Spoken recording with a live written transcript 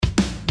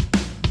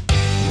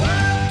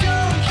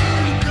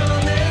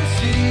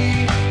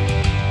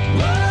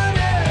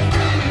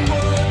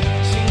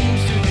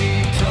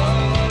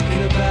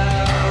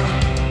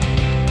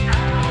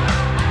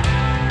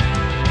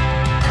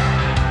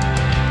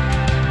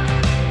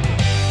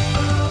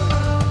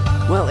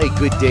Well, a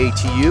good day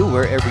to you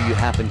wherever you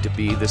happen to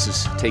be. This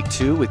is Take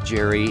Two with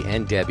Jerry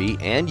and Debbie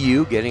and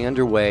you getting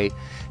underway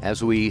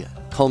as we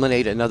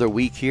culminate another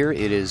week here.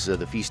 It is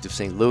the Feast of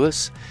St.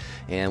 Louis,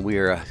 and we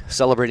are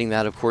celebrating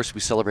that. Of course, we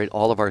celebrate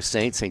all of our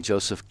saints. St.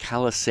 Joseph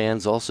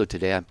Calasanz also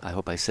today. I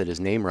hope I said his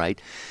name right.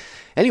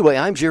 Anyway,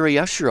 I'm Jerry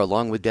Usher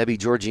along with Debbie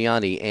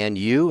Georgiani and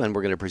you, and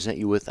we're going to present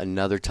you with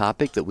another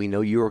topic that we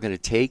know you are going to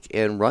take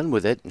and run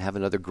with it and have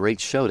another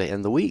great show to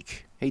end the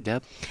week. Hey,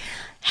 Deb.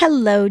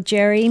 Hello,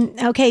 Jerry.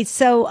 Okay,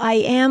 so I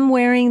am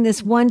wearing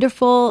this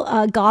wonderful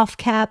golf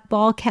cap,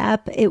 ball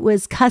cap. It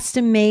was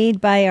custom made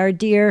by our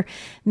dear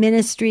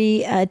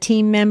ministry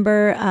team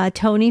member,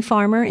 Tony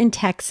Farmer in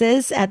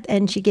Texas,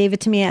 and she gave it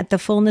to me at the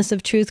Fullness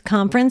of Truth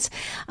conference.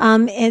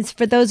 It's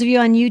for those of you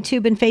on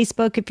YouTube and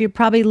Facebook, if you're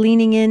probably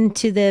leaning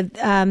into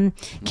the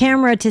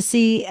camera to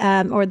see,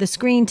 or the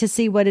screen to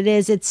see what it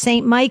is, it's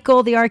Saint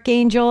Michael, the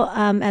Archangel,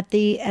 in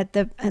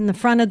the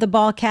front of the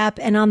ball cap,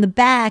 and on the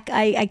back,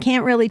 I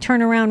can't really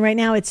turn around right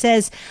now. It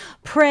says,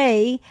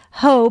 "Pray,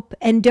 hope,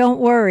 and don't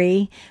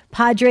worry,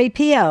 Padre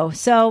Pio."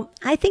 So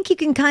I think you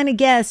can kind of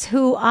guess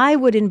who I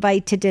would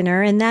invite to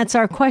dinner, and that's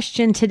our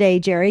question today,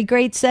 Jerry.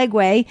 Great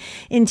segue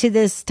into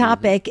this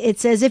topic. It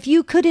says, if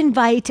you could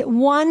invite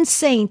one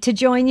saint to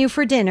join you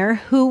for dinner,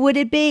 who would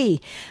it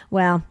be?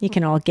 Well, you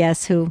can all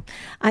guess who.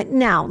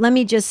 Now, let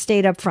me just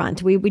state up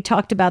front. We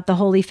talked about the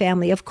Holy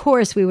Family. Of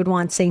course, we would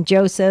want St.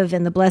 Joseph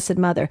and the Blessed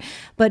Mother.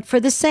 But for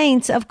the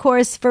saints, of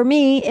course, for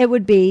me, it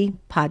would be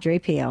Padre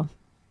Pio.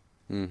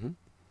 Mm-hmm.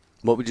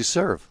 What would you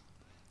serve?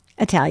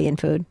 Italian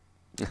food.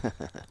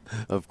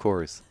 Of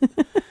course.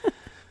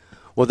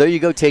 Well, there you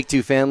go, Take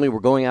Two family. We're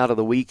going out of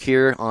the week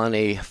here on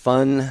a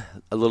fun,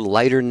 a little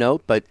lighter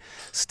note, but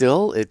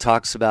still it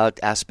talks about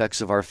aspects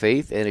of our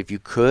faith. And if you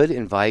could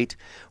invite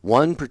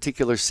one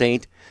particular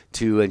saint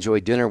to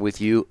enjoy dinner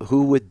with you,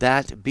 who would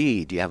that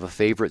be? Do you have a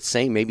favorite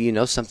saint? Maybe you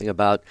know something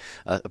about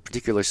a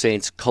particular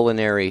saint's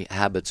culinary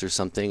habits or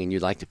something, and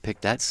you'd like to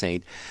pick that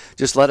saint.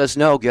 Just let us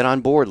know. Get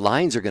on board.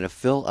 Lines are going to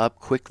fill up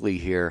quickly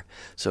here.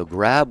 So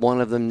grab one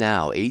of them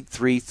now,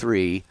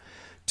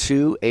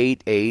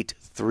 833-288-3986,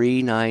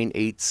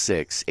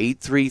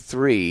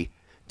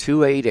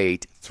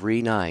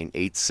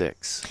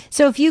 833-288-3986.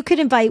 So if you could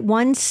invite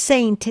one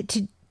saint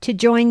to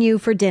join you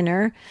for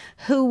dinner,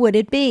 who would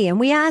it be?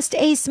 And we asked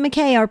Ace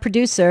McKay, our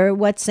producer,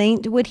 what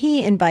saint would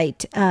he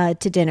invite to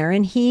dinner?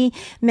 And he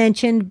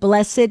mentioned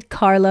Blessed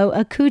Carlo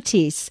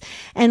Acutis.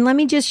 And let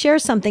me just share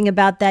something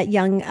about that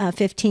young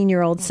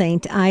 15-year-old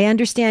saint. I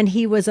understand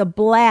he was a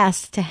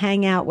blast to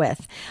hang out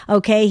with.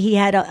 Okay, he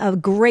had a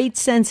great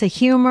sense of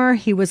humor.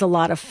 He was a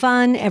lot of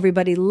fun.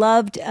 Everybody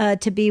loved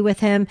to be with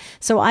him.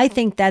 So I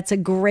think that's a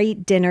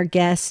great dinner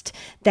guest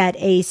that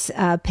Ace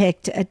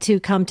picked to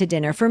come to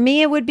dinner. For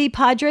me, it would be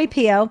Padre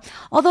Pio.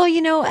 Although,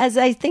 you know, as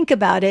I think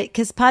about it,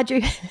 because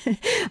Padre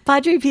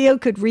Pio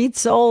could read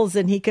souls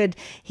and he could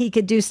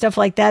do stuff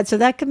like that. So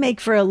that could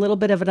make for a little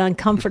bit of an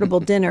uncomfortable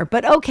dinner.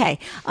 But okay,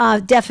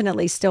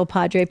 definitely still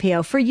Padre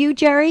Pio. For you,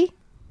 Jerry?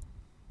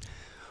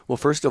 Well,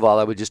 first of all,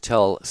 I would just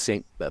tell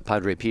St.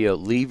 Padre Pio,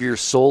 leave your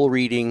soul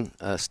reading,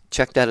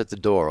 check that at the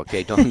door,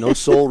 okay? No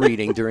soul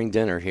reading during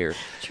dinner here.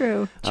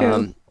 True.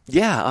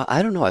 Yeah,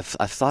 I don't know. I've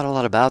thought a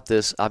lot about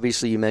this.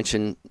 Obviously, you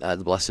mentioned the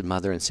Blessed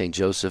Mother and St.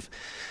 Joseph.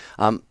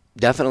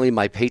 Definitely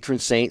my patron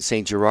saint,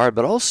 St. Gerard,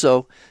 but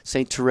also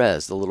St.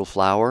 Therese, the little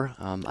flower.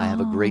 I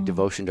have a great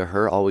devotion to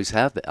her, always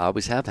have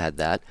had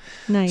that.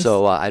 Nice.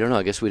 So I don't know,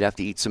 I guess we'd have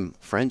to eat some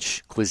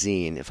French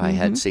cuisine if I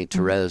had St.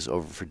 Therese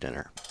over for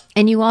dinner.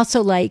 And you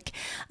also like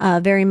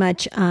very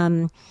much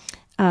John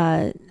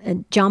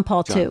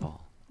Paul II.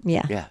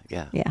 Yeah. That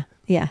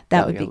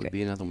would be great. Would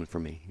be another one for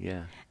me,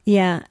 yeah.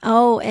 Yeah.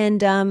 Oh,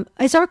 and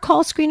is our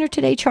call screener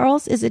today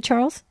Charles? Is it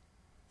Charles?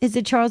 Is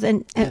it Charles?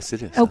 Yes,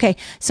 it is. Okay.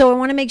 So I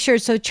want to make sure.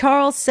 So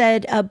Charles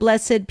said,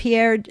 Blessed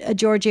Pier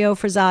Giorgio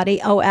Frassati.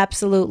 Oh,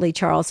 absolutely,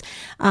 Charles.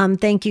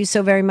 Thank you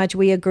so very much.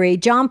 We agree.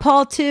 John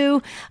Paul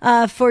II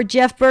for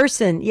Jeff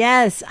Burson.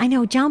 Yes, I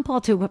know. John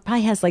Paul II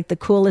probably has like the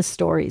coolest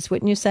stories,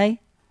 wouldn't you say?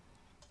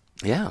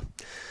 Yeah.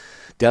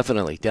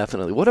 Definitely.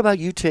 What about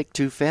you, Take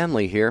Two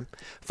family here?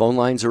 Phone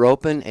lines are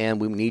open,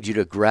 and we need you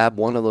to grab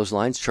one of those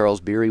lines.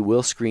 Charles Beery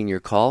will screen your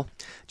call.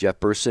 Jeff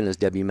Burson, as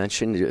Debbie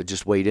mentioned,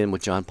 just weighed in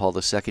with John Paul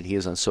II. He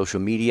is on social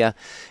media.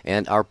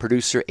 And our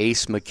producer,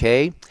 Ace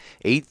McKay,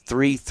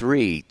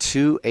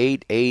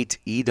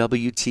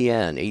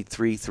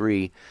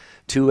 833-288-EWTN,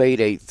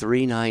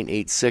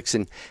 833-288-3986.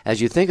 And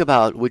as you think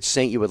about which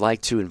saint you would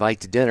like to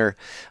invite to dinner,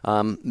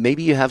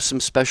 maybe you have some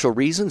special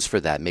reasons for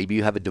that. Maybe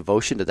you have a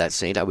devotion to that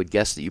saint. I would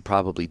guess that you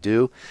probably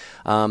do.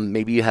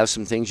 Maybe you have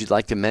some things you'd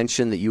like to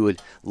mention that you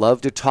would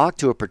love to talk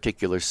to a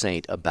particular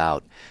saint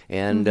about.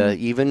 And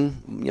even,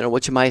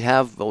 what you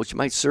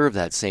might serve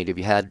that saint if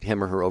you had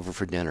him or her over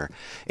for dinner.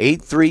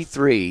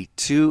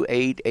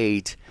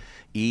 833-288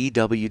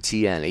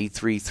 EWTN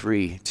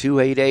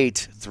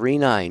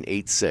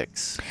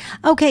 833-288-3986.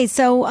 Okay,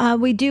 so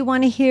we do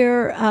want to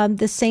hear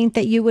the saint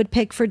that you would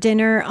pick for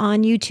dinner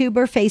on YouTube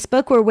or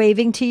Facebook. We're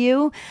waving to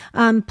you.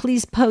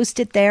 Please post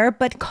it there,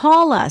 but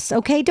call us,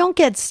 okay? Don't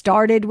get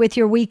started with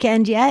your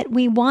weekend yet.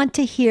 We want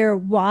to hear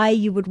why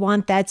you would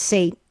want that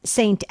saint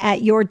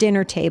at your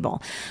dinner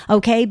table,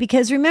 okay?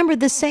 Because remember,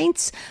 the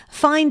saints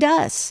find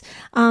us.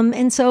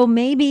 And so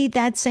maybe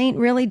that saint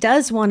really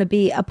does want to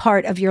be a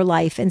part of your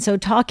life. And so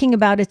talking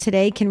about it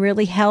today can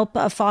really help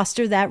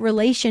foster that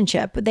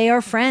relationship. They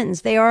are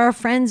friends. They are our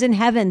friends in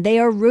heaven. They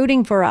are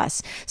rooting for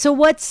us. So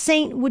what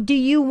saint do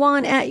you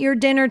want at your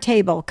dinner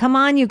table? Come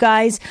on, you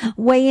guys,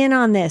 weigh in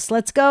on this.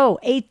 Let's go.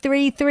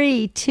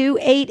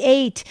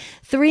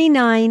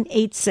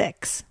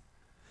 833-288-3986.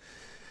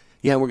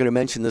 Yeah, we're going to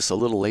mention this a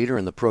little later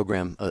in the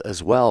program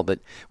as well,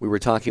 but we were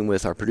talking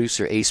with our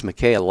producer, Ace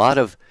McKay. A lot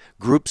of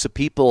groups of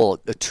people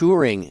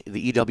touring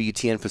the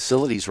EWTN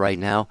facilities right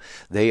now.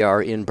 They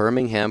are in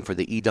Birmingham for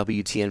the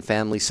EWTN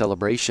Family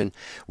Celebration,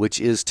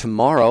 which is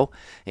tomorrow.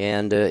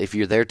 And if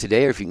you're there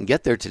today, or if you can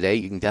get there today,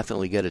 you can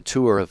definitely get a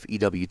tour of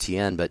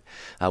EWTN. But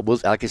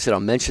like I said, I'll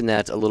mention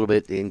that a little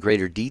bit in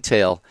greater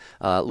detail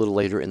a little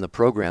later in the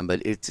program.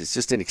 But it's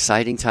just an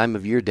exciting time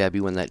of year,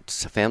 Debbie, when that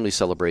family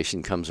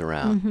celebration comes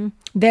around. Mm-hmm.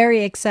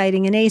 Very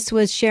exciting. And Ace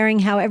was sharing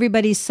how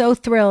everybody's so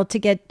thrilled to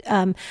get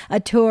a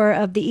tour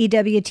of the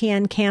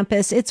EWTN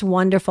campus. It's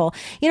wonderful.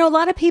 You know, a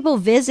lot of people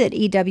visit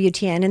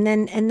EWTN and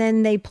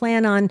then they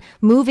plan on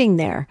moving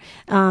there,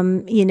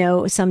 you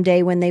know,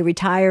 someday when they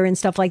retire and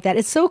stuff like that.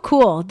 It's so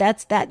cool.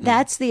 That's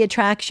the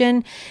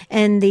attraction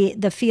and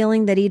the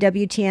feeling that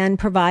EWTN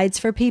provides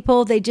for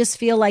people. They just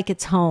feel like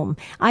it's home.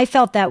 I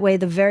felt that way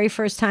the very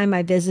first time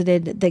I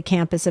visited the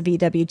campus of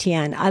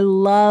EWTN. I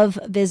love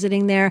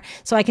visiting there.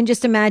 So I can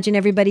just imagine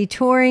everybody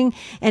touring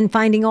and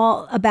finding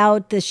all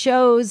about the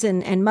shows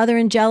and Mother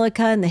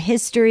Angelica and the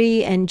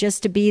history, and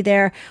just to be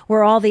there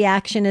where all the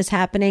action is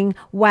happening.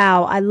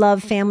 Wow, I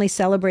love family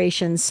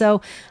celebrations.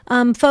 So,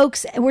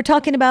 folks, we're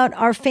talking about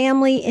our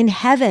family in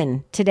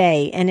heaven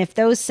today. And if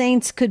those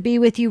saints could be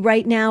with you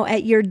right now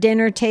at your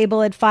dinner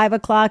table at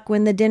 5:00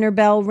 when the dinner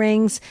bell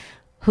rings,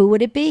 who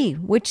would it be?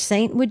 Which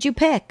saint would you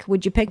pick?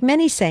 Would you pick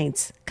many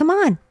saints? Come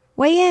on.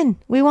 Weigh in.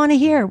 We want to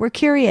hear. We're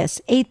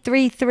curious.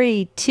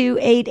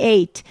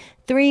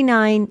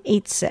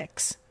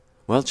 833-288-3986.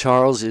 Well,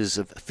 Charles is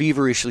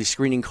feverishly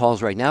screening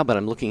calls right now, but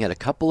I'm looking at a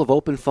couple of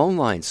open phone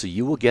lines, so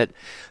you will get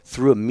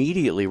through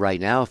immediately right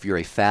now if you're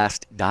a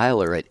fast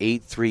dialer at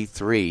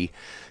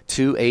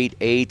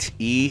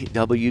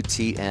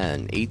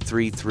 833-288-EWTN,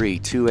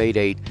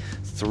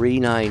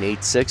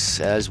 833-288-3986.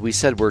 As we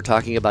said, we're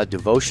talking about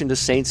devotion to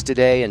saints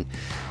today, and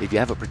if you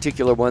have a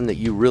particular one that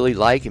you really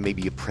like, and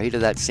maybe you pray to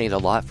that saint a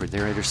lot for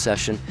their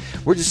intercession,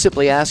 we're just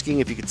simply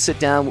asking if you could sit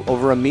down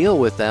over a meal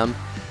with them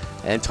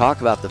and talk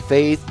about the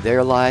faith,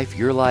 their life,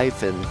 your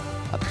life, and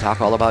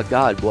talk all about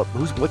God.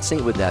 What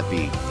saint would that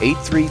be?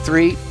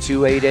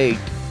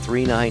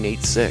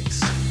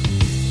 833-288-3986.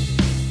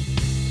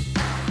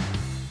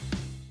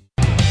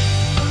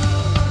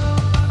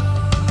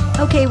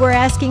 Okay, we're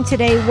asking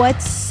today,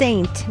 what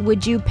saint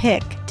would you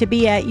pick to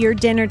be at your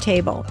dinner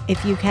table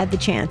if you had the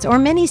chance? Or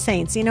many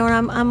saints, you know,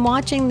 and I'm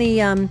watching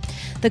the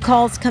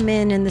calls come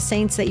in and the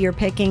saints that you're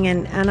picking,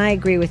 and I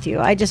agree with you.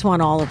 I just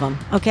want all of them.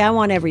 Okay, I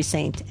want every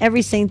saint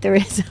there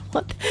is.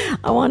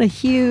 I want a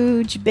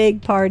huge,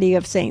 big party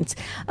of saints.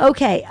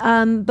 Okay,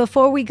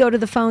 before we go to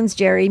the phones,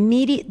 Jerry,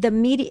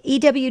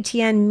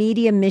 EWTN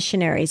Media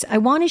Missionaries, I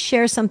want to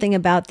share something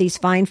about these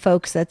fine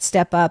folks that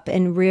step up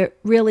and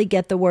really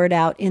get the word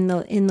out in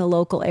the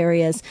local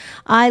areas.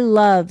 I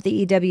love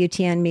the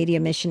EWTN Media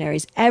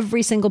Missionaries.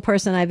 Every single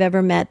person I've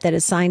ever met that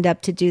has signed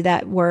up to do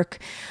that work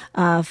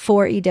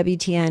for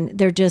EWTN,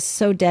 they're just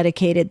so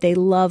dedicated. They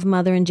love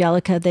Mother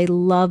Angelica. They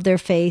love their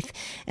faith,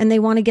 and they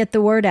want to get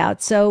the word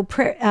out. So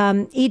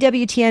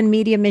EWTN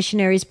Media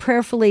Missionaries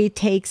prayerfully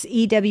takes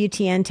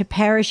EWTN to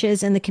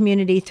parishes and the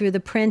community through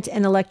the print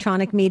and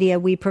electronic media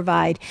we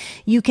provide.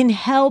 You can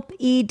help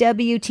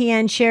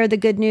EWTN share the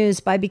good news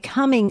by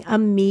becoming a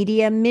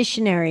media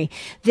missionary.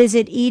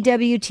 Visit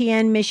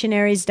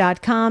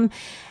EWTNmissionaries.com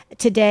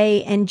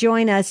today and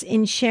join us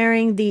in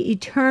sharing the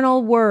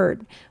eternal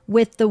word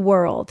with the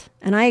world.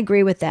 And I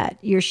agree with that.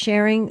 You're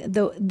sharing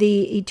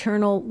the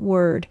eternal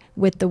word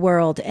with the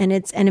world, and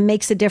it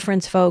makes a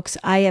difference, folks.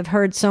 I have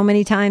heard so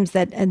many times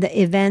that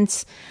the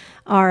events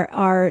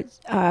are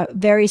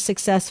very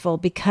successful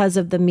because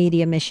of the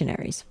media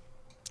missionaries.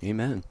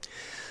 Amen.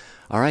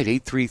 All right,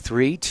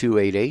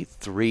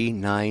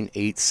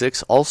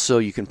 833-288-3986. Also,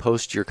 you can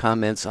post your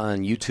comments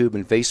on YouTube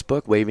and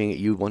Facebook, waving at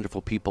you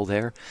wonderful people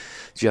there.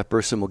 Jeff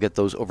Burson will get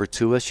those over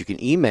to us. You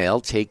can email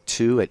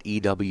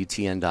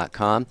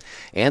take2@ewtn.com.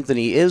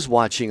 Anthony is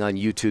watching on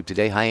YouTube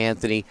today. Hi,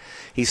 Anthony.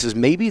 He says,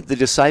 maybe the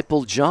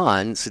disciple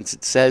John, since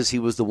it says he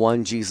was the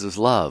one Jesus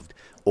loved,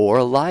 or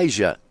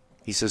Elijah.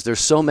 He says there's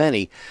so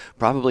many,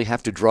 probably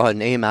have to draw a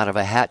name out of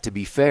a hat to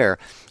be fair.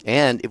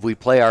 And if we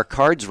play our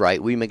cards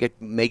right, we may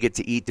get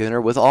to eat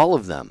dinner with all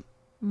of them.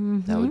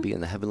 That would be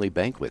in the Heavenly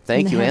Banquet. In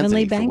Thank the you,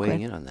 Heavenly Anthony, for Banquet.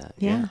 weighing in on that.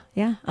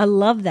 Yeah. I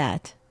love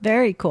that.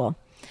 Very cool.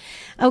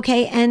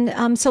 Okay,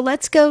 and so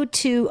let's go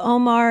to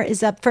Omar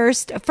is up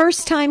first. A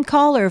first-time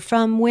caller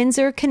from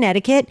Windsor,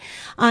 Connecticut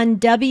on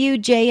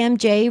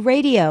WJMJ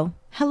Radio.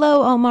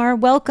 Hello, Omar.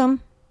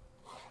 Welcome.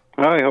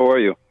 Hi, how are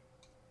you?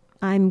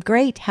 I'm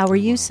great. How are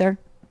you, sir?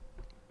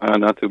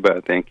 Not too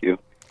bad, thank you.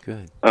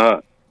 Good.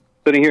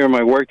 Sitting here in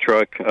my work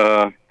truck,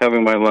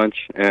 having my lunch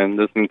and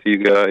listening to you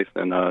guys,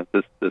 and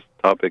this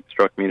topic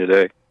struck me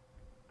today.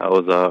 I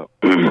was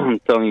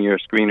telling your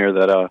screener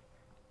that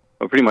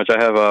well, pretty much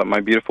I have my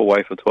beautiful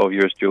wife of 12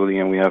 years, Julie,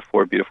 and we have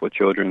 4 beautiful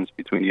children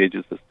between the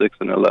ages of 6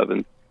 and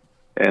 11.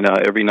 And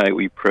every night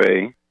we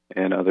pray,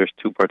 and there's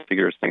 2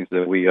 particular things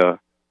that we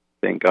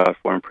thank God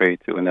for and pray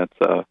to, and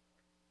that's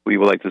we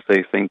would like to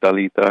say Saint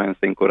Talita and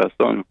Saint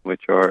Corazon,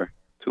 which are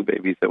 2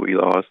 babies that we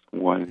lost,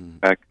 one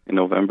back in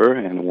November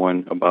and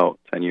one about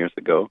 10 years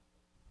ago.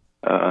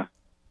 The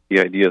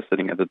idea of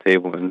sitting at the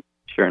table and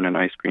sharing an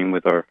ice cream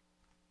with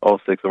all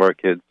 6 of our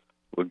kids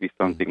would be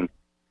something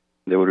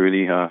that would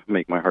really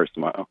make my heart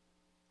smile.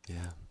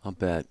 Yeah, I'll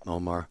bet,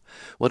 Omar.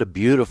 What a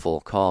beautiful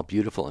call,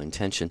 beautiful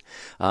intention.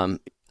 I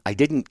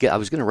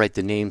was going to write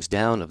the names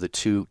down of the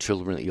 2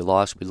 children that you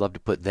lost. We'd love to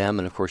put them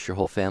and, of course, your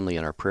whole family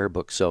in our prayer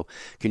book. So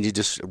can you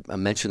just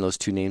mention those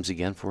 2 names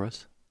again for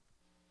us?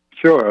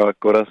 Sure.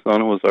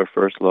 Corazon was our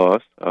first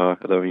loss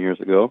 11 years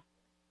ago,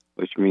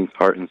 which means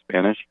heart in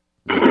Spanish.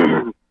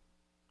 And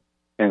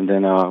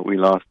then we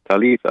lost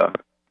Talita,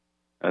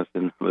 as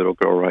in little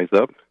girl rise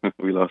up.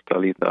 We lost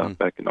Talita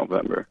back in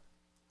November.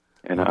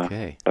 And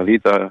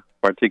Talita in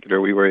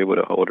particular, we were able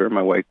to hold her.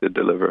 My wife did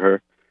deliver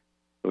her.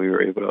 So we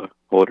were able to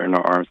hold her in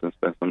our arms and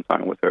spend some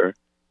time with her.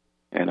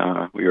 And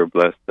we were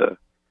blessed to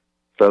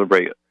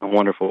celebrate a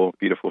wonderful,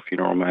 beautiful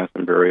funeral mass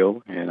and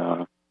burial. And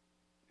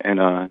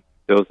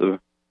there was a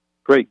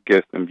great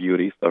gift and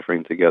beauty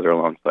suffering together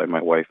alongside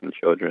my wife and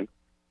children.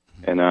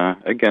 And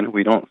again,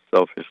 we don't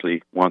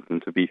selfishly want them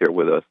to be here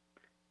with us.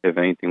 If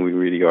anything, we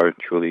really are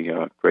truly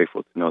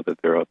grateful to know that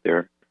they're out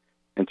there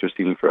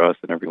interceding for us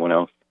and everyone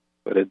else.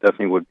 But it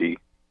definitely would be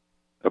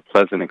a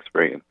pleasant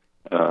experience,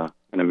 an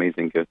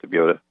amazing gift to be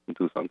able to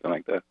do something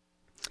like that.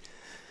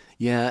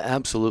 Yeah,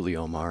 absolutely,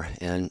 Omar.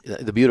 And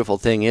the beautiful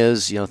thing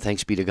is,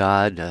 thanks be to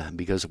God,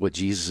 because of what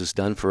Jesus has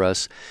done for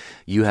us,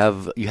 you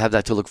have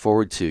that to look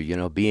forward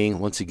to, being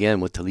once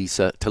again with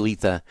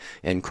Talitha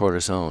and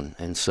Corazon.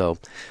 And so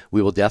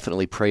we will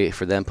definitely pray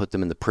for them, put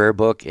them in the prayer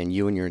book, and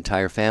you and your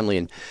entire family.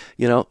 And,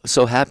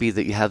 so happy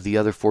that you have the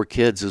other 4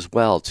 kids as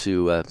well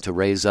to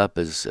raise up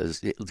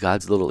as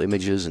God's little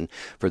images and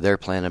for their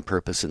plan and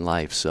purpose in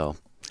life. So.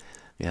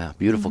 Yeah,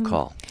 beautiful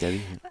call.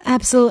 Debbie?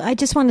 Absolutely. I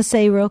just want to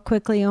say real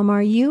quickly,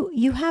 Omar,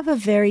 you have a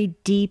very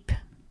deep,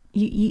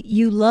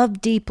 you love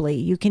deeply.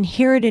 You can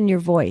hear it in your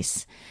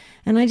voice.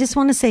 And I just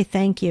want to say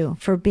thank you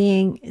for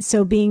being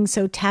so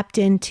tapped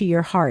into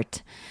your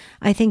heart.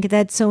 I think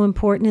that's so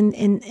important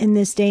in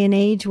this day and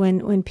age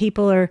when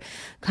people are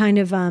kind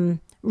of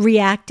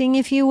reacting,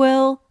 if you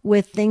will,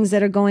 with things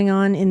that are going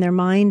on in their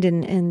mind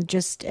and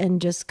just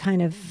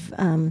kind of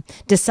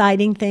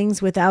deciding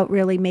things without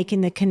really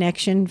making the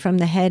connection from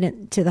the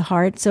head to the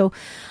heart. So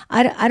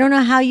I don't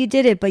know how you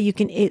did it, but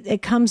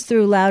it comes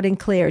through loud and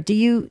clear.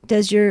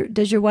 Does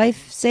your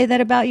wife say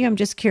that about you? I'm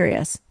just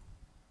curious.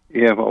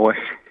 Yeah, my wife,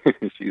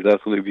 she's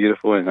absolutely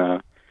beautiful,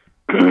 and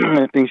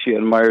I think she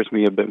admires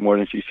me a bit more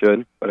than she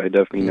should, but I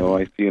definitely know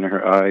I see in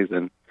her eyes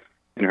and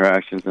in her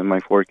actions, and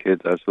my 4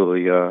 kids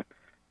absolutely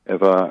have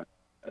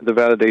the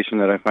validation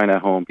that I find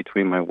at home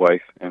between my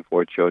wife and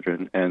 4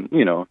 children, and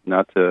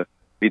not to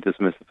be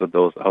dismissive of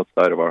those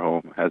outside of our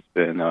home has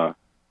been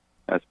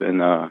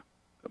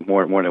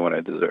more than what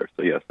I deserve.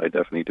 So yes, I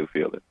definitely do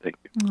feel it. Thank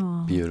you.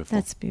 Oh, beautiful.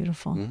 That's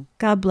beautiful. Mm-hmm.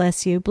 God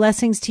bless you.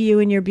 Blessings to you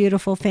and your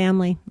beautiful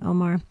family,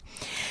 Omar.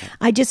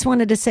 I just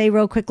wanted to say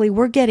real quickly,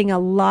 we're getting a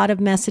lot of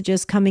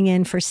messages coming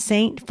in for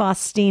Saint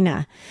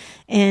Faustina.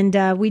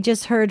 And we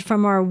just heard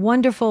from our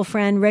wonderful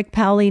friend, Rick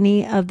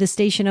Paolini of the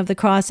Station of the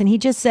Cross. And he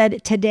just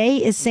said,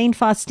 today is Saint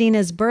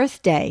Faustina's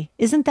birthday.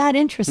 Isn't that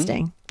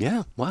interesting?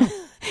 Yeah, wow.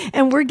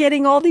 And we're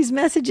getting all these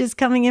messages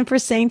coming in for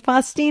Saint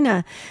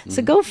Faustina.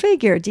 So go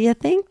figure. Do you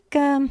think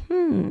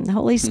the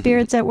Holy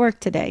Spirit's at work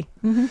today?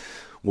 Mm-hmm.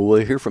 Well,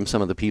 we'll hear from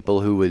some of the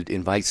people who would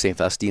invite St.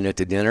 Faustina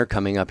to dinner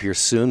coming up here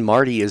soon.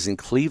 Marty is in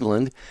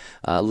Cleveland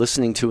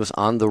listening to us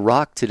on The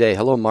Rock today.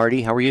 Hello,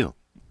 Marty. How are you?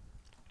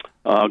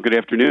 Good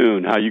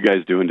afternoon. How are you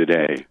guys doing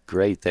today?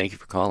 Great. Thank you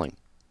for calling.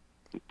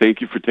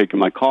 Thank you for taking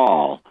my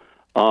call.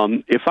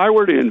 If I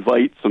were to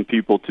invite some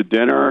people to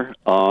dinner,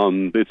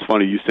 it's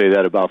funny you say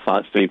that about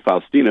St.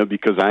 Faustina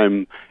because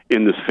I'm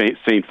in the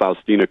St.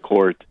 Faustina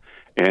court,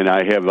 and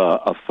I have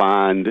a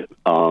fond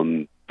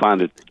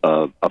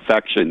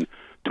affection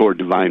toward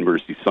Divine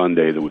Mercy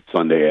Sunday, the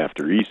Sunday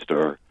after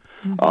Easter.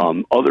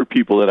 Mm-hmm. Other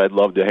people that I'd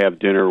love to have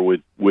dinner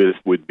with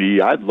would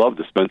be, I'd love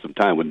to spend some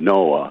time with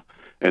Noah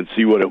and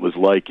see what it was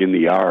like in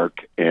the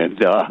ark, and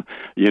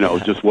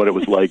just what it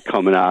was like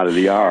coming out of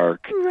the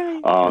ark.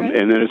 Right.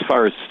 And then, as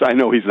far as I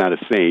know, he's not a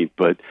saint,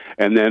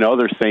 and then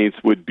other saints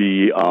would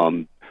be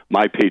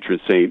my patron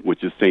saint,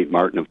 which is Saint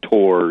Martin of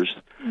Tours,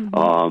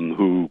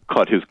 who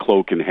cut his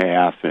cloak in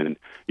half. And,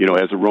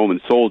 as a Roman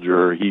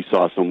soldier, he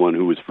saw someone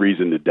who was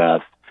freezing to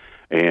death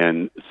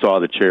and saw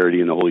the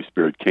charity, and the Holy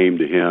Spirit came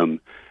to him,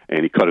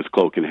 and he cut his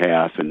cloak in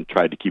half and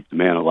tried to keep the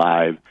man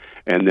alive.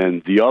 And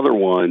then the other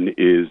one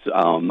is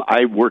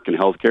I work in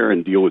healthcare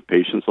and deal with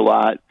patients a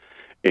lot,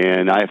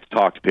 and I have to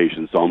talk to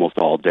patients almost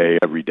all day,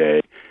 every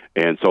day.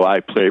 And so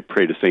I pray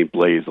to St.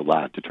 Blaise a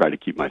lot to try to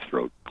keep my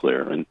throat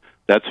clear. And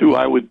that's who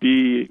I would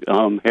be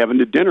having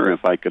to dinner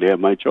if I could have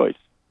my choice.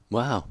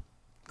 Wow.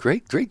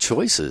 Great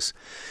choices.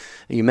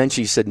 You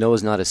said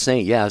Noah's not a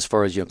saint. Yeah, as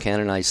far as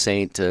canonized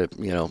saint,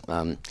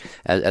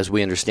 as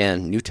we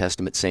understand New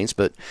Testament saints,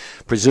 but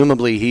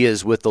presumably he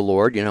is with the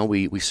Lord.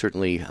 We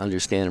certainly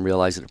understand and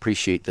realize and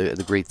appreciate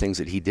the great things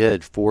that he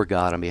did for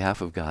God on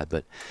behalf of God.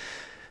 But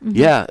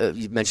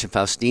you mentioned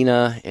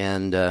Faustina,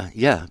 and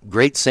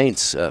great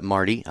saints,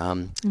 Marty.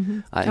 I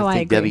think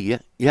agree. Debbie.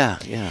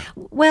 Yeah.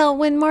 Well,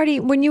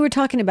 when you were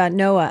talking about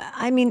Noah,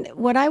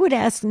 what I would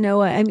ask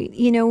Noah,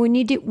 when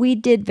we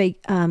did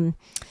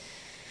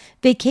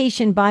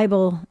vacation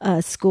Bible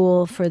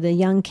school for the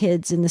young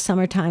kids in the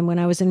summertime when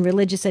I was in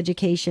religious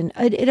education,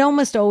 it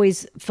almost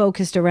always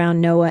focused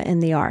around Noah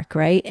and the ark,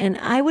 right? And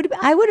I would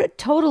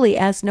totally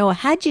ask Noah,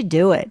 how'd you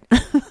do it?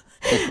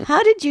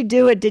 How did you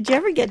do it? Did you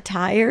ever get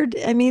tired?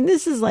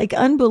 This is like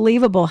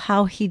unbelievable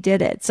how he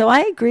did it. So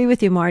I agree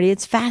with you, Marty.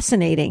 It's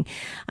fascinating.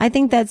 I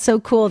think that's so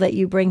cool that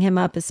you bring him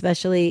up,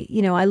 especially,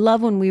 I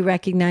love when we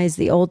recognize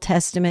the Old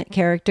Testament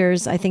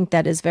characters. I think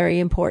that is very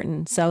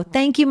important. So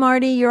thank you,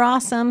 Marty. You're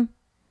awesome.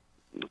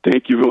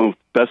 Thank you.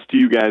 Best to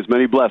you guys.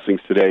 Many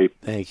blessings today.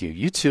 Thank you.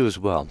 You too as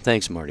well.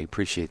 Thanks, Marty.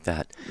 Appreciate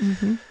that.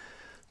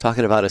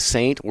 Talking about a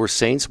saint or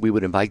saints we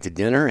would invite to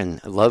dinner,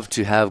 and love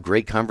to have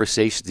great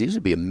conversations. These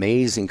would be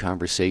amazing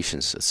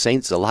conversations.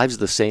 Saints, the lives of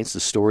the saints, the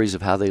stories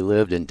of how they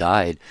lived and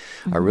died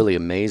are really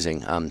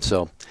amazing.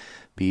 So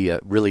be a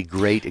really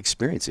great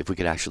experience if we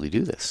could actually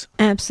do this.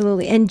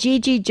 Absolutely. And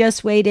Gigi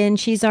just weighed in.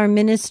 She's our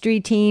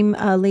ministry team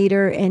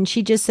leader, and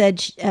she just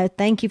said,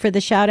 thank you for the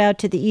shout out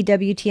to the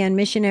EWTN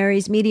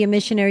missionaries, media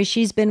missionaries.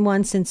 She's been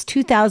one since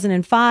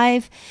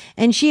 2005,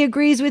 and she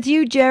agrees with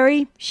you,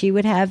 Jerry. She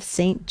would have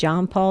St.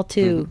 John Paul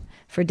II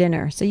for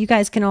dinner. So you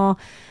guys can all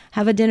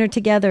have a dinner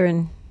together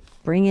and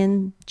bring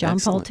in John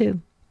Paul II.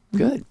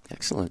 Good.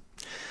 Excellent.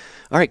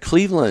 All right,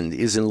 Cleveland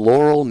is in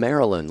Laurel,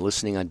 Maryland,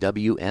 listening on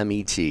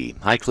WMET.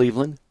 Hi,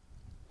 Cleveland.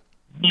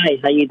 Hi,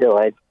 how you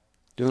doing?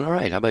 Doing all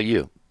right. How about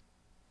you?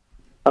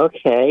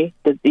 Okay.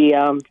 The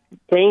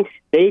things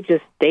they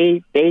just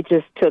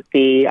took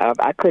the.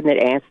 I couldn't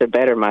answer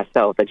better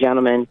myself. The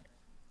gentleman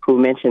who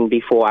mentioned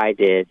before I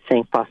did,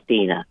 Saint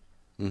Faustina,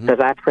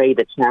 because I pray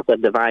the Chaplet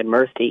of Divine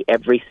Mercy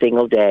every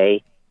single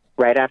day.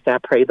 Right after I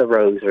pray the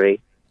Rosary,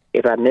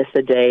 if I miss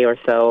a day or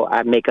so,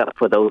 I make up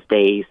for those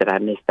days that I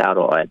missed out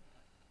on.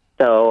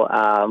 So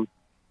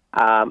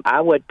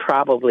I would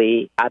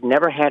probably, I've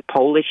never had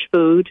Polish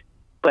food,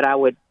 but I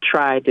would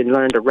try to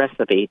learn the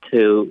recipe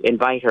to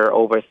invite her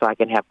over so I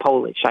can have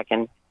Polish.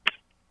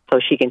 So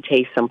she can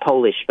taste some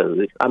Polish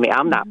food.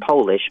 I'm not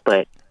Polish,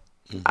 but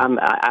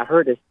I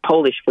heard this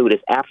Polish food is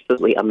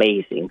absolutely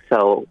amazing.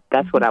 So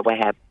that's what I would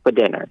have for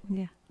dinner.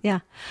 Yeah.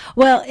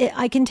 Well,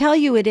 I can tell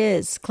you it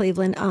is,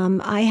 Cleveland.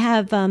 I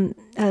have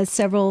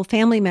several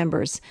family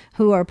members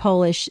who are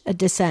Polish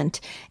descent,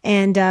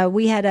 and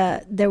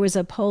there was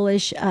a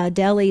Polish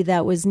deli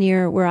that was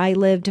near where I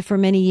lived for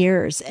many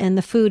years, and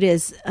the food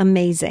is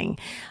amazing.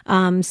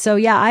 So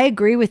yeah, I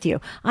agree with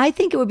you. I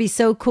think it would be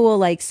so cool,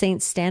 like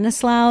Saint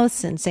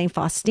Stanislaus and Saint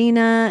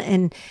Faustina,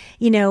 and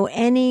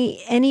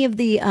any of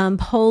the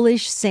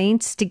Polish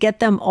saints, to get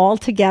them all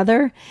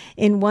together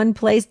in one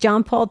place.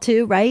 John Paul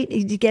II, right?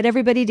 To get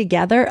everybody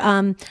together.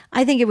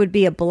 I think it would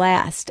be a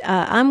blast.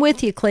 I'm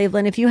with you,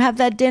 Cleveland. If you have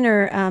that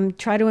dinner,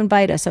 try to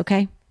invite us,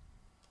 okay?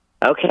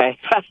 Okay.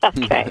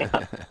 Okay.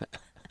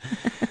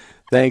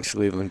 Thanks,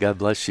 Cleveland. God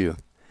bless you.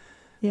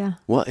 Yeah.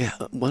 Well,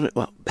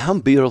 how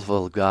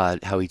beautiful God,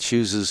 how he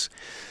chooses,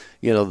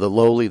 the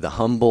lowly, the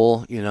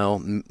humble,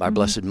 our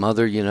Blessed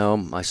Mother,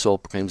 my soul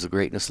proclaims the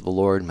greatness of the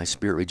Lord. My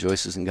spirit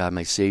rejoices in God,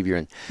 my Savior.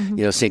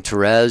 And, St.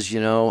 Therese,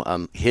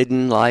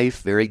 hidden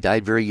life,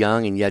 died very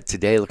young. And yet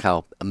today, look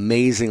how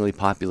amazingly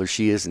popular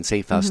she is, and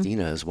St.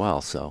 Faustina as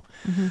well. So,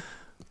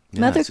 yeah,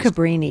 Mother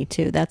Cabrini,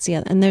 too. That's the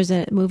other. And there's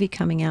a movie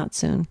coming out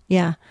soon.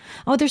 Yeah.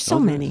 Oh, there's so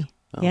many.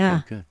 Oh, yeah.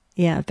 Okay, good.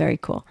 Yeah. Very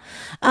cool.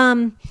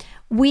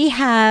 We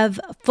have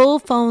full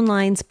phone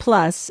lines,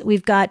 plus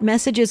we've got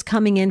messages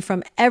coming in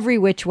from every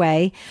which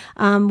way.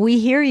 We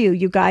hear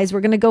you guys.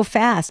 We're going to go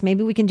fast.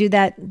 Maybe we can do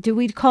that. Do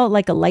we call it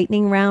like a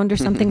lightning round or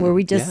something where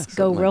we just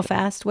go real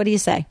fast? What do you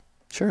say?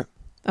 Sure.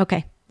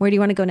 Okay. Where do you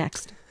want to go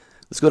next?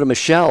 Let's go to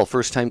Michelle,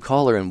 first-time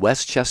caller in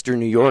Westchester,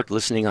 New York,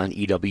 listening on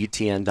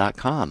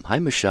EWTN.com. Hi,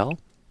 Michelle.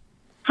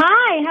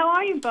 Hi. How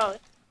are you both?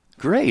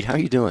 Great. How are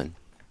you doing?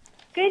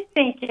 Good,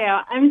 thank you.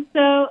 I'm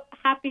so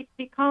happy to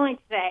be calling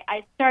today.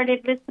 I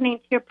started listening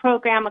to your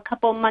program a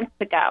couple months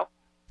ago.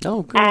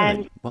 Oh, good.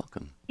 And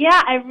welcome.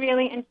 Yeah, I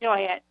really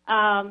enjoy it.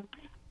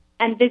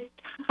 And this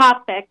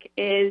topic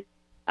is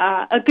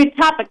a good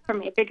topic for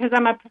me because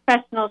I'm a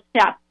professional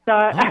chef. So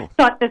I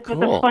thought this was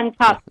cool. a fun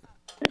topic.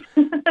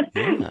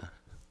 Yeah.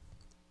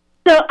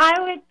 So I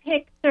would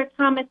pick Sir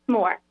Thomas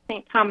More,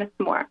 St. Thomas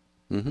More.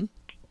 Mm-hmm.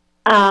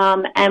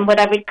 And what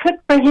I would cook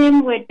for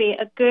him would be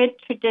a good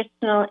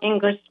traditional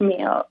English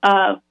meal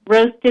of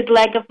roasted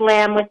leg of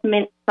lamb with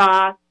mint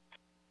sauce,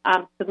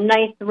 some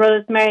nice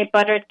rosemary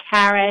buttered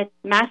carrots,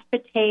 mashed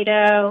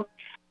potato,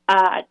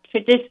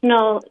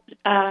 traditional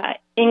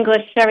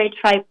English sherry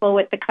trifle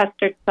with the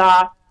custard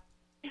sauce.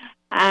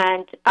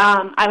 And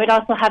I would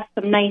also have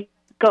some nice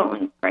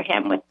scones for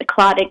him with the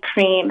clotted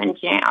cream and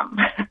jam.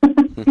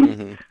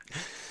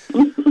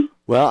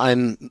 Well,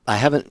 I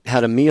haven't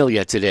had a meal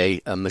yet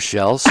today,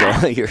 Michelle. So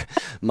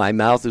my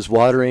mouth is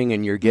watering,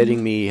 and you're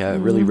getting me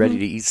really ready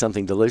to eat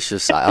something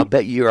delicious. I'll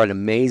bet you're an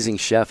amazing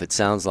chef. It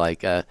sounds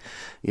like,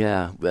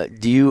 yeah.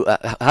 Do you?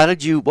 How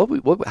did you?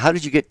 How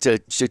did you get to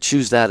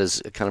choose that as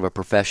kind of a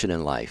profession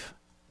in life?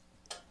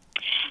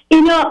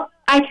 You know,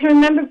 I can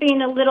remember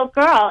being a little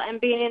girl and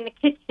being in the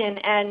kitchen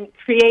and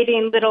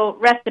creating little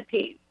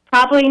recipes.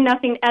 Probably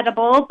nothing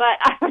edible, but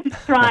I was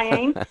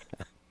trying.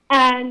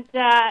 And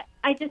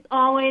I just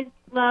always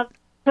loved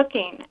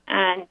cooking.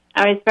 And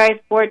I was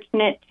very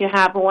fortunate to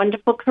have a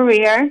wonderful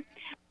career.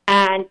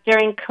 And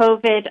during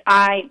COVID,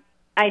 I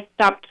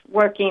stopped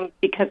working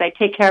because I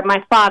take care of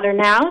my father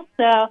now.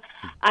 So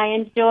I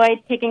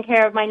enjoyed taking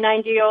care of my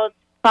 90-year-old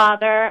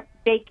father,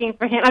 baking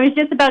for him. I was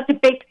just about to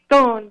bake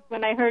scones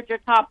when I heard your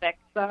topic.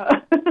 So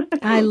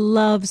I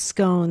love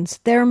scones.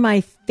 They're my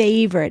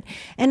favorite.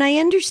 And I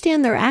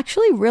understand they're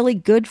actually really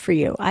good for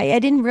you. I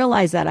didn't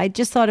realize that. I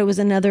just thought it was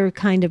another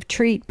kind of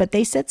treat, but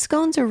they said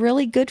scones are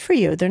really good for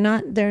you. They're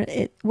not,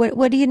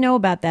 what do you know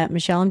about that,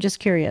 Michelle? I'm just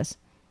curious.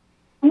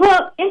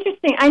 Well,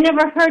 interesting. I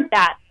never heard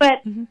that,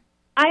 but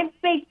I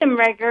bake them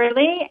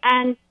regularly,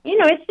 and, you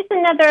know, it's just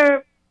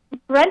another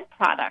bread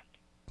product.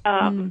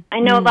 I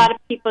know a lot of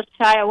people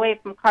shy away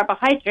from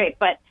carbohydrate,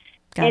 but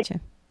Gotcha.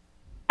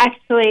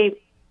 Actually,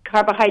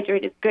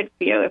 carbohydrate is good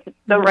for you if it's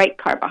the right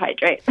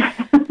carbohydrate.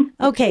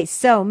 Okay,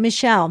 so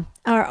Michelle,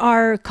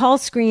 our call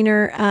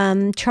screener,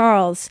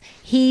 Charles,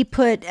 he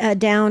put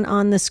down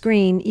on the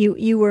screen,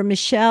 you were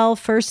Michelle,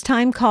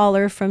 first-time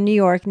caller from New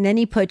York, and then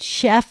he put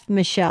Chef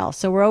Michelle.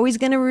 So we're always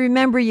going to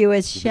remember you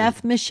as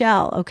Chef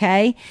Michelle,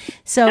 okay?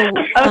 So,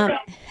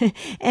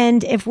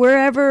 and if we're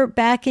ever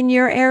back in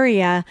your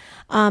area,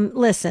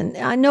 listen,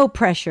 no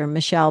pressure,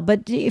 Michelle,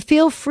 but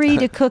feel free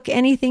to cook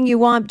anything you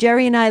want.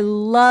 Jerry and I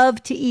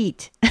love to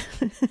eat.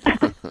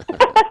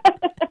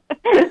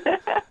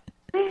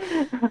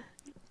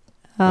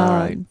 All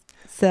right.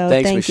 So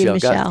thanks, thank Michelle. you,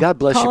 Michelle. God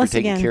bless Call you for us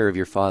taking again. care of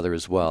your father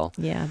as well.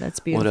 Yeah, that's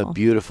beautiful. What a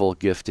beautiful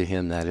gift to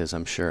him that is,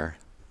 I'm sure.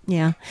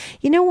 Yeah.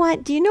 You know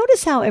what? Do you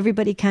notice how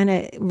everybody kind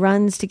of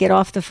runs to get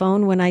off the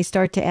phone when I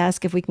start to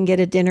ask if we can get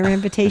a dinner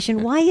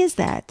invitation? Why is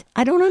that?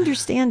 I don't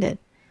understand it.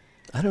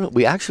 I don't know.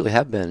 We actually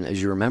have been,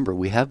 as you remember,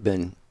 we have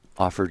been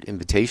offered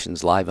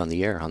invitations live on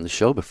the air on the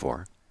show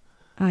before.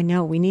 I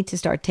know. We need to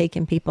start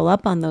taking people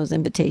up on those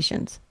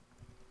invitations.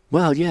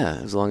 Well, yeah,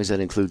 as long as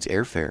that includes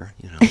airfare,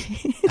 you know.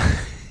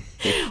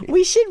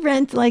 We should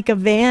rent like a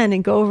van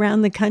and go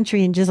around the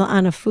country and just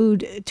on a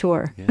food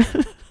tour.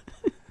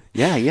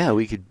 Yeah,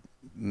 we could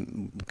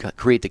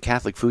create the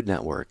Catholic Food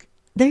Network.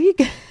 There you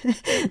go.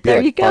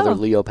 There you go. Father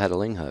Leo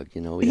Patalinghug, you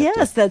know.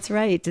 Yes, that's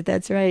right.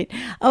 That's right.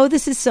 Oh,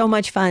 this is so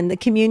much fun. The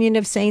Communion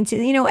of Saints.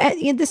 You know,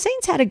 the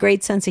Saints had a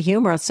great sense of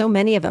humor. So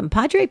many of them.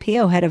 Padre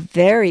Pio had a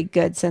very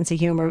good sense of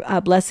humor.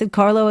 Blessed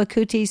Carlo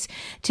Acutis,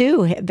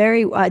 too.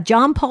 Very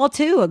John Paul,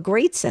 too. A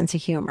great sense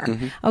of humor.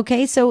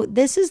 Okay, so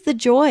this is the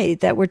joy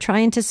that we're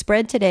trying to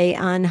spread today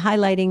on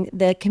highlighting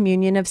the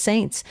Communion of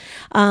Saints.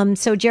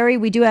 So, Jerry,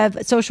 we do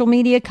have social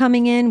media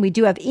coming in. We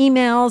do have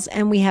emails,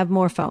 and we have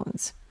more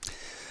phones.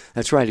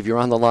 That's right. If you're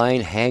on the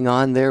line, hang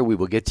on there. We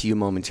will get to you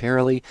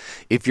momentarily.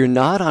 If you're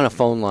not on a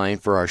phone line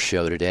for our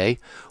show today,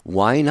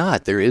 why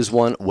not? There is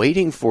one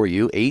waiting for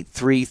you,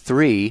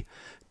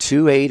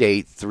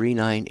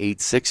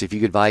 833-288-3986. If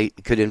you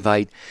could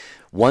invite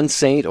one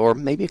saint or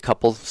maybe a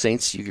couple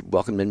saints, you're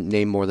welcome to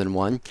name more than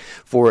one,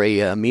 for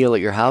a meal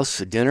at your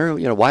house, a dinner.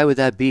 You know, why would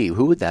that be?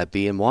 Who would that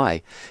be and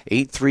why?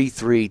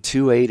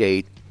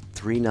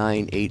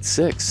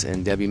 833-288-3986.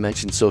 And Debbie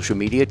mentioned social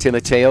media.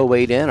 Timoteo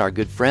weighed in, our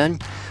good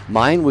friend.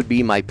 Mine would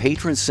be my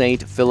patron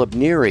saint, Philip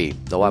Neri,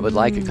 though I would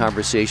like a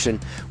conversation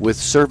with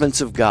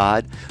servants of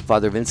God,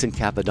 Father Vincent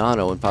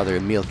Capodanno and Father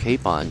Emil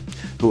Capon,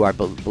 who I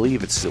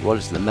believe it's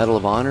the Medal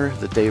of Honor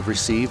that they've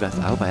received. I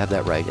hope I have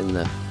that right, in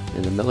the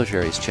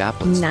military as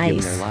chaplains,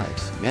 giving their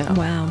lives. Yeah.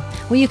 Wow.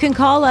 Well, you can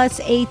call us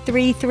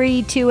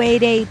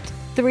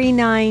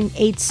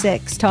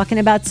 833-288-3986, talking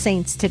about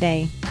saints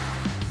today.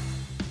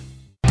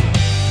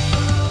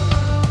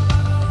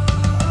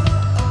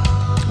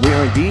 We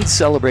are indeed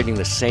celebrating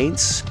the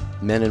saints,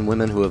 men and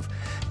women who have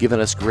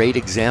given us great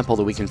example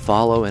that we can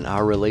follow in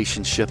our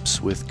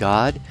relationships with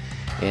God.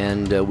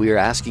 And we are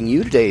asking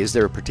you today, is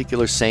there a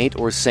particular saint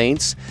or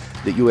saints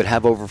that you would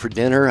have over for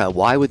dinner?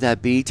 Why would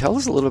that be? Tell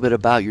us a little bit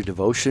about your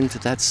devotion to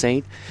that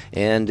saint.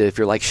 And if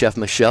you're like Chef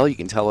Michelle, you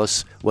can tell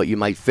us what you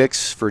might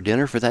fix for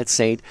dinner for that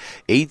saint.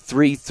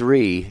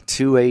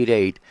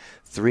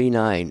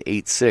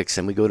 833-288-3986.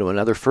 And we go to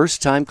another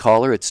first-time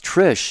caller. It's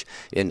Trish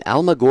in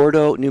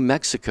Alamogordo, New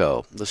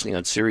Mexico, listening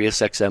on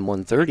Sirius XM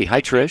 130.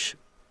 Hi, Trish.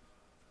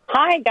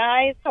 Hi,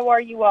 guys. How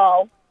are you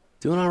all?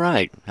 Doing all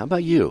right. How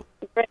about you?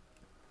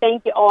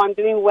 Thank you. Oh, I'm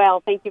doing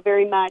well. Thank you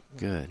very much.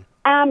 Good.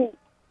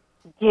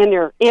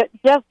 Dinner. It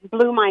just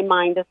blew my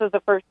mind. This is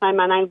the first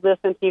time, and I've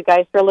listened to you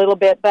guys for a little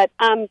bit. But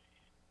I'm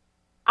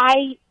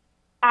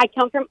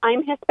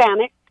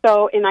Hispanic,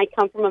 and I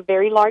come from a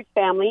very large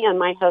family, and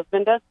my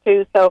husband does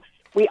too. So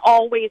we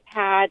always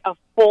had a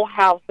full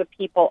house of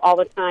people all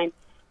the time.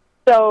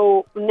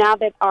 So now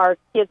that our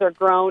kids are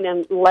grown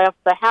and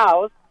left the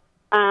house,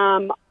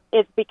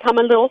 it's become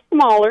a little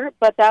smaller,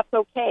 but that's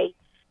okay.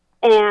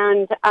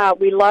 And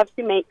we love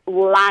to make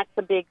lots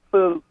of big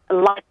food,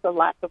 lots of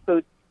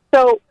food.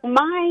 So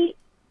my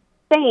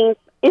saint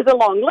is a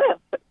long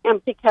list,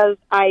 and because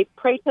I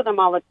pray to them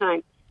all the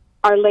time.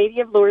 Our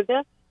Lady of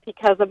Lourdes,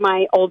 because of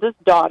my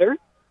oldest daughter.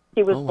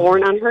 She was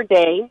born on her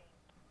day,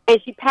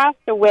 and she passed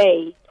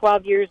away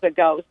 12 years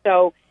ago,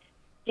 so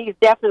she's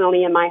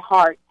definitely in my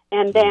heart.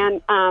 And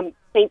then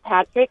St.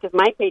 Patrick is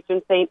my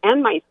patron saint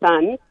and my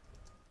son,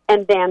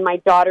 and then my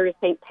daughter is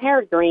St.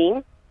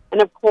 Peregrine,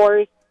 and of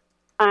course,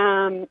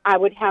 I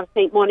would have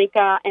St.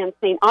 Monica and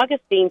St.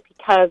 Augustine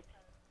because,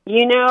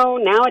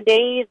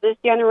 nowadays, this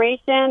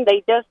generation,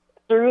 they just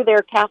threw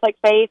their Catholic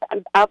faith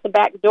out the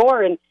back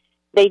door, and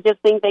they just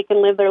think they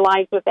can live their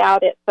lives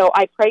without it. So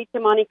I pray to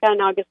Monica and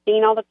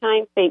Augustine all the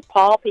time, St.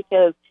 Paul,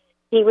 because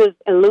he was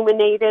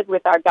illuminated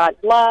with our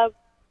God's love,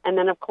 and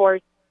then, of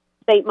course,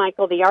 St.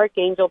 Michael the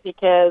Archangel,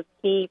 because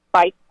he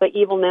fights the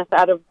evilness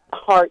out of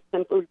hearts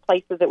and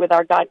replaces it with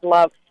our God's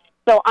love.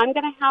 So I'm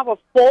going to have a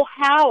full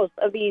house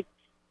of these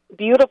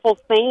beautiful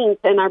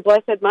saints and our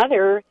Blessed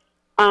Mother,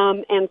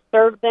 and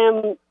serve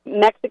them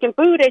Mexican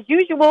food as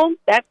usual.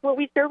 That's what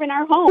we serve in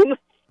our home,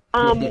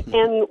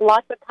 and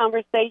lots of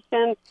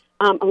conversation,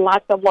 and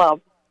lots of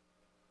love.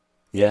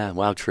 Yeah,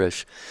 wow,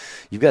 Trish.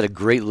 You've got a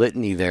great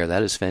litany there.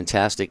 That is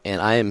fantastic. And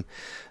I am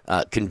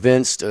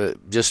convinced,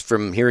 just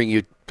from hearing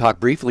you talk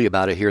briefly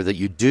about it here, that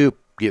you do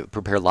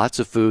prepare lots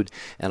of food,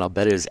 and I'll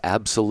bet it is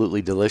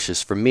absolutely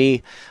delicious. For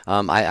me,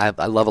 I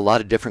love a lot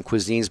of different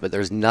cuisines, but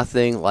there's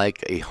nothing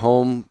like a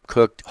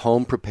home-cooked,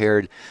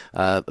 home-prepared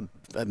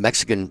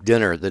Mexican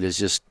dinner that is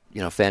just,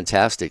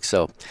 fantastic.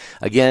 So,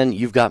 again,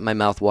 you've got my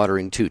mouth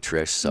watering too,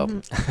 Trish.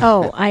 So,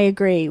 Oh, I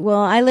agree. Well,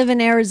 I live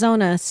in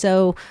Arizona,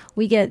 so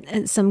we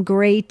get some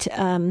great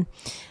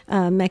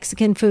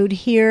Mexican food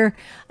here,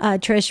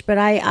 Trish. But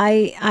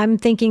I'm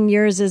thinking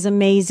yours is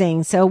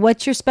amazing. So,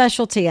 what's your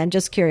specialty? I'm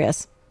just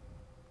curious.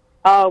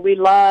 Oh, we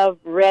love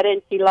red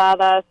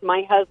enchiladas.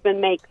 My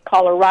husband makes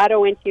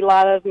Colorado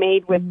enchiladas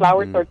made with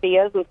flour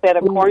tortillas instead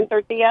of corn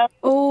tortillas.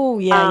 Oh,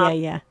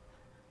 yeah.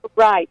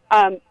 Right.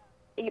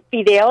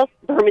 Fideos,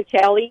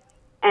 vermicelli,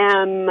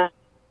 rice.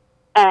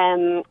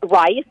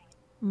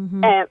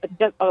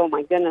 Just, oh,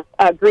 my goodness.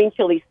 Green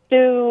chili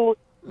stew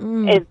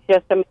is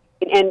just amazing.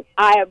 And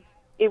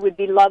it would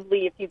be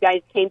lovely if you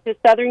guys came to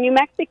southern New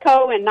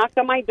Mexico and knocked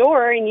on my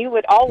door, and you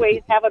would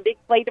always have a big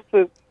plate of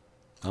food.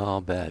 Oh,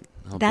 I'll bet.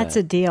 That's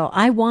a deal.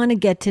 I want to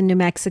get to New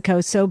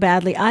Mexico so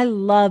badly. I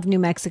love New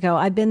Mexico.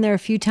 I've been there a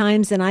few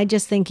times, and I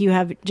just think you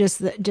have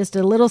just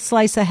a little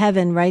slice of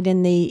heaven right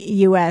in the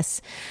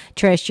U.S.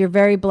 Trish, you're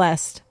very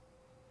blessed.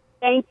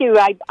 Thank you.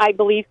 I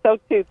believe so,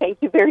 too. Thank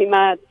you very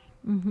much.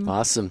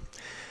 Awesome.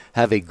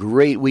 Have a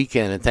great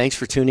weekend, and thanks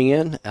for tuning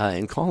in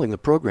and calling the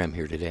program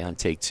here today on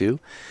Take Two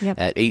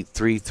at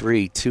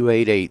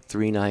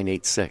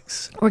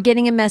 833-288-3986. We're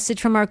getting a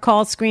message from our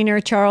call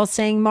screener, Charles,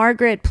 saying,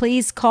 Margaret,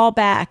 please call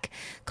back.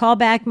 Call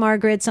back,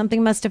 Margaret.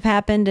 Something must have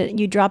happened.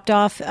 You dropped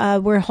off.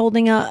 We're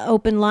holding an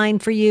open line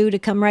for you to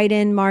come right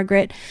in,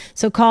 Margaret.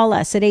 So call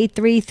us at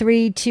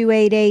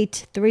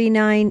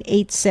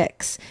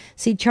 833-288-3986.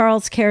 See,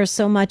 Charles cares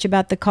so much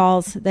about the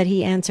calls that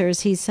he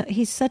answers.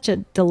 He's such a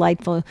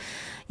delightful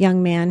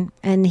young man,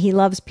 and he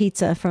loves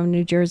pizza from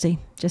New Jersey.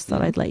 Just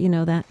thought I'd let you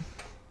know that.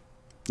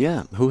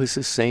 Yeah. Who is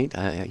this saint?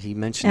 He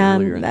mentioned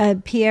earlier.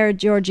 Pier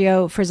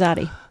Giorgio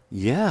Frassati.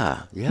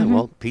 Yeah.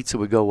 Well, pizza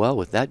would go well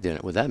with that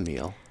dinner, with that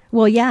meal.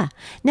 Well, yeah.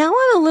 Now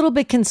I'm a little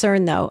bit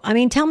concerned, though. I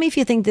mean, tell me if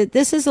you think that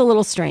this is a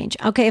little strange.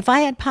 Okay, if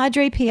I had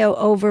Padre Pio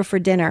over for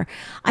dinner,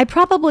 I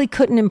probably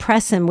couldn't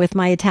impress him with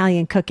my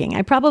Italian cooking.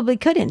 I probably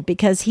couldn't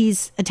because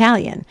he's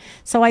Italian.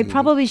 So I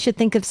probably should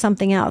think of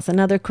something else,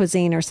 another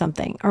cuisine or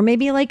something. Or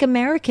maybe like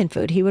American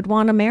food. He would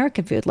want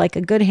American food, like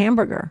a good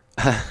hamburger.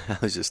 I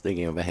was just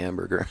thinking of a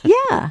hamburger.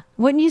 Yeah.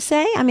 Wouldn't you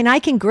say? I mean, I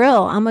can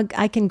grill.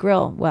 I can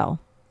grill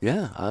well.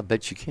 Yeah, I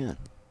bet you can.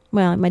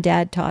 Well, my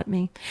dad taught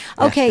me.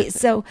 Okay,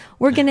 so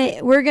we're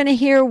gonna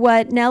hear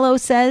what Nello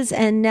says,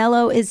 and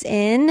Nello is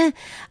in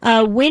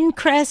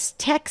Windcrest,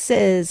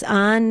 Texas,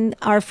 on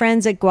our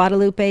friends at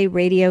Guadalupe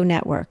Radio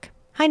Network.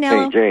 Hi,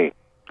 Nello. KJ,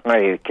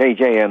 hi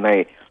KJ, and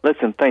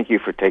Listen, thank you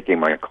for taking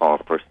my call,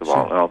 first of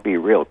all, and I'll be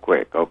real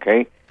quick,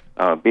 okay?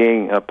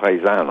 Being a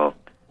paisano,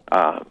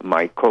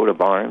 my coat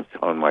of arms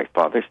on my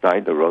father's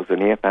side, the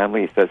Rosania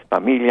family, says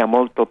Familia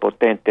molto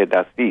potente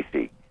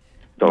d'Assisi.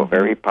 So a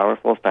very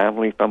powerful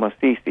family from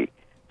Assisi.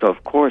 So,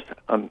 of course,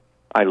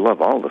 I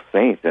love all the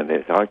saints, and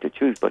it's hard to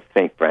choose, but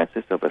St.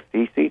 Francis of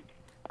Assisi,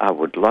 I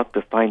would love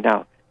to find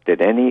out,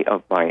 did any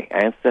of my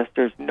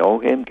ancestors know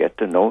him, get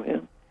to know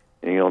him?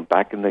 And,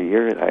 back in the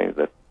year,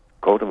 the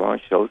coat of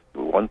arms shows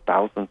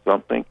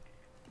 1,000-something,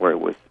 where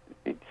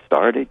it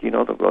started, the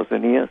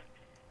Rosanias.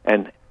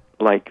 And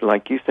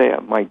like you say,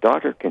 my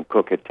daughter can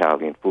cook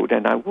Italian food,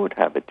 and I would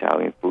have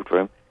Italian food for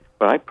him,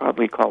 but I'd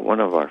probably call one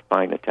of our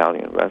fine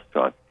Italian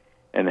restaurants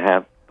and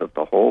have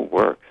the whole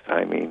works.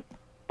 I mean,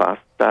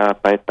 pasta,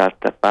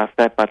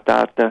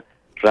 patata,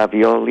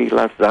 ravioli,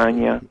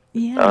 lasagna,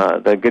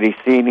 the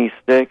grissini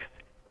sticks,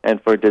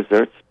 and for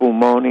dessert,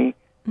 spumoni.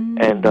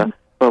 And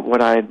but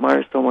what I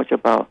admire so much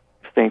about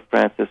St.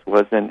 Francis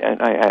was, and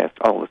I asked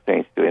all the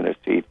saints to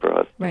intercede for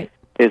us, right,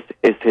 is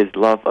his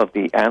love of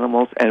the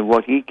animals and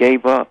what he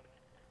gave up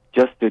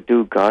just to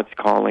do God's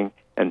calling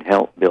and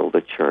help build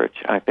a church.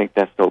 I think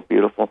that's so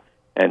beautiful.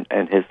 And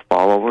his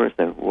followers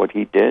and what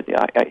he did,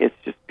 it's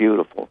just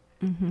beautiful.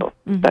 So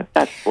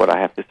that's what I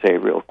have to say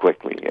real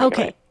quickly.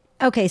 Anyway.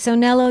 Okay, so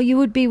Nello, you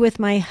would be with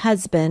my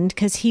husband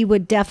because he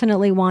would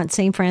definitely want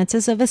St.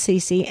 Francis of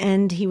Assisi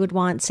and he would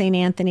want St.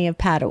 Anthony of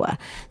Padua.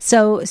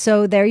 So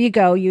there you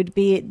go.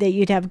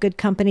 You'd have good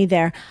company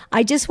there.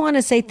 I just want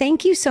to say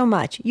thank you so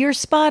much. You're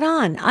spot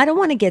on. I don't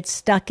want to get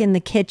stuck in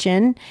the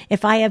kitchen.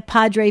 If I have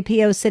Padre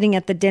Pio sitting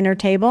at the dinner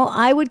table,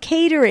 I would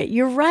cater it.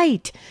 You're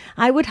right.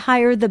 I would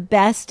hire the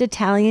best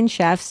Italian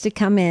chefs to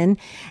come in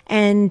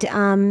and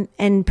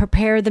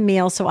prepare the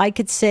meal so I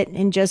could sit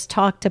and just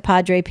talk to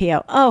Padre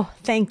Pio. Oh,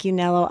 thank you,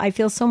 Nello. I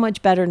feel so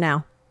much better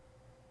now.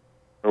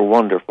 You're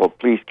wonderful.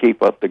 Please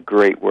keep up the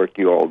great work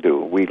you all do.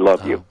 We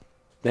love you.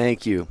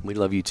 Thank you. We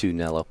love you too,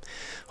 Nello.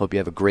 Hope you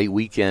have a great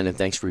weekend, and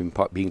thanks for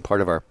being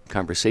part of our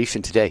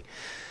conversation today.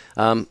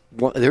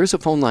 There is a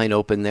phone line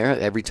open there.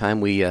 Every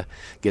time we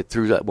get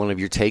through one of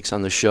your takes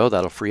on the show,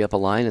 that'll free up a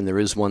line, and there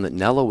is one that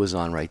Nello was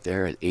on right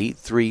there at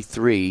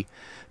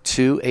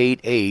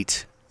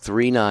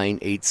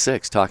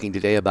 833-288-3986, talking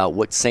today about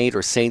what saint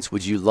or saints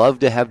would you love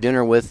to have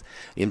dinner with,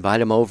 invite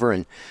them over,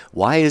 and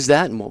why is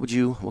that, and what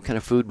kind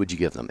of food would you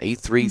give them?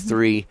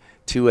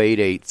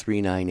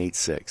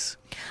 833-288-3986.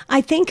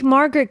 I think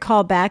Margaret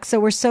called back, so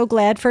we're so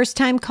glad.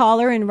 First-time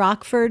caller in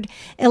Rockford,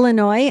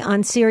 Illinois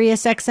on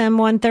Sirius XM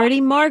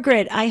 130.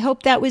 Margaret, I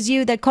hope that was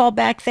you that called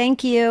back.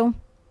 Thank you.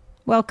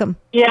 Welcome.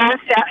 Yes,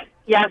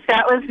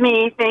 that was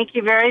me. Thank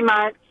you very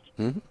much.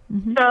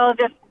 Mm-hmm. So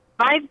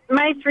my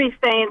three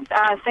saints,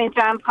 St.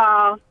 John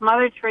Paul,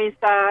 Mother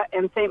Teresa,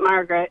 and St.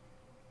 Margaret.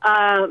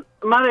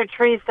 Mother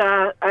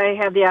Teresa, I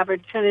had the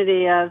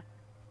opportunity of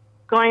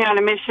going on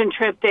a mission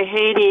trip to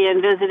Haiti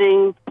and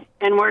visiting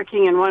and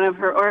working in one of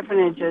her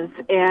orphanages,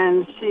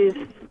 and she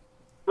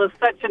was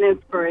such an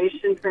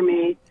inspiration for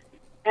me.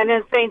 And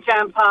then St.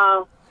 John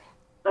Paul,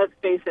 let's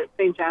face it,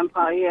 St. John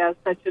Paul, he has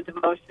such a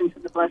devotion to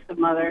the Blessed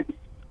Mother.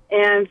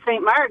 And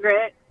St.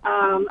 Margaret,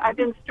 I've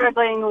been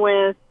struggling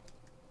with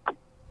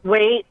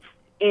weight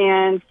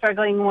and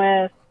struggling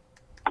with,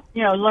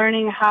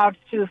 learning how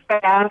to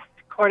fast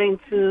according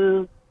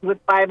to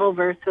with Bible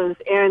verses.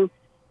 And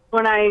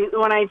when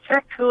I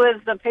checked who is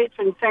the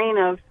patron saint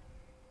of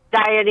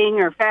dieting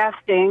or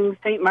fasting,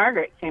 St.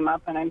 Margaret came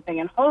up, and I'm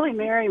thinking, Holy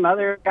Mary,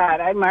 Mother of God,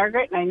 I'm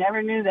Margaret, and I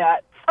never knew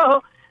that.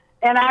 So,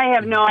 and I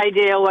have no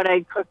idea what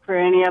I'd cook for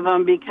any of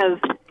them because,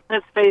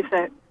 let's face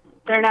it,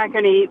 they're not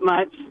going to eat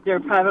much.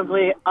 They're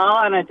probably all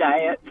on a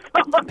diet.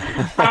 So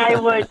I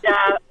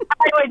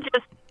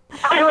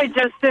would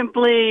just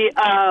simply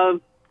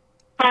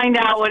find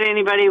out what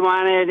anybody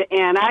wanted,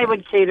 and I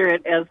would cater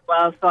it as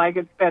well, so I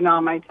could spend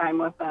all my time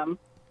with them.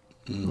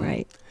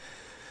 Right.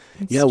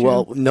 That's yeah, true.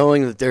 well,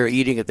 knowing that they're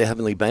eating at the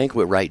Heavenly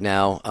Banquet right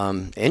now,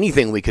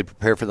 anything we could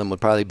prepare for them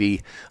would probably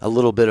be a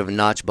little bit of a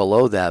notch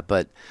below that.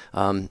 But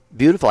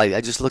beautiful.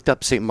 I just looked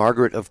up St.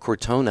 Margaret of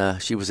Cortona.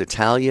 She was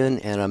Italian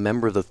and a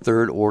member of the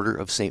Third Order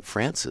of St.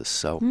 Francis.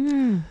 So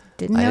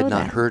didn't know I had that.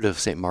 not heard of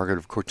St. Margaret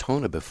of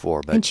Cortona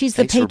before. But and she's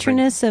the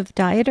patroness of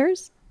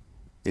dieters?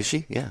 Is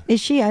she? Yeah.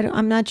 Is she?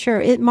 I'm not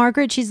sure.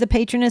 Margaret, she's the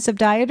patroness of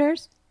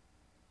dieters?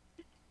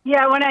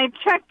 Yeah, when I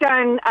checked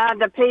on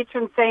the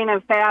patron saint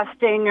of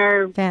fasting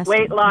or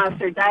weight loss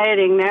or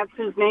dieting, that's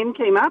whose name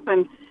came up,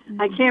 and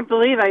I can't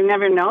believe I've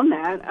never known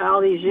that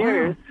all these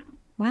years.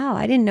 Wow,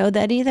 I didn't know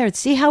that either.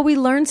 See how we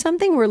learn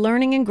something? We're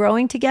learning and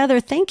growing together.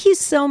 Thank you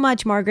so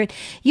much, Margaret.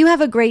 You have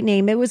a great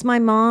name. It was my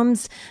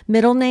mom's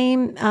middle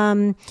name,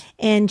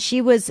 and she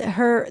was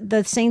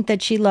the saint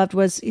that she loved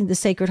was the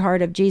Sacred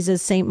Heart of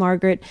Jesus, St.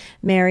 Margaret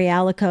Mary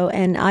Alacoque.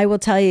 And I will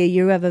tell you,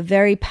 you have a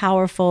very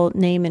powerful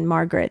name in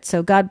Margaret.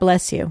 So God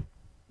bless you.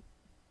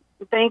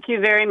 Thank you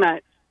very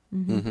much.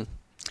 Mm-hmm.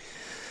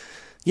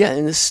 Yeah,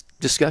 and this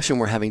discussion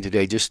we're having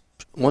today just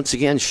once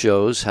again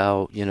shows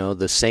how,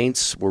 the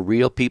saints were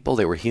real people.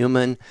 They were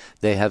human.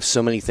 They have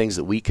so many things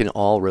that we can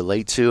all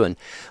relate to. And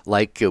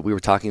like we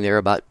were talking there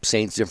about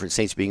saints, different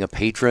saints being a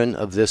patron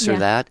of this or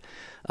that,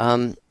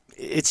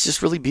 it's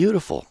just really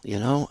beautiful,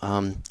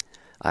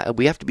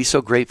 we have to be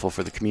so grateful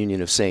for the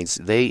communion of saints.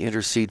 They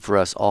intercede for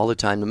us all the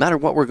time. No matter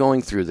what we're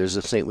going through, there's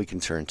a saint we can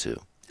turn to.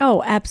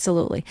 Oh,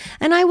 absolutely.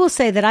 And I will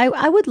say that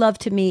I would love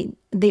to meet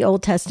the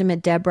Old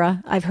Testament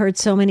Deborah. I've heard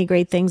so many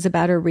great things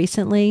about her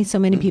recently. So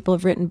many people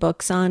have written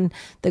books on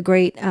the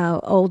great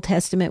Old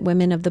Testament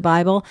women of the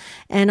Bible.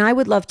 And I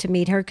would love to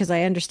meet her because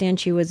I understand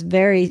she was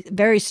very,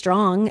 very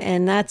strong,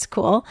 and that's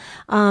cool.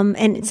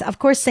 And it's, of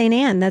course, St.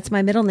 Anne. That's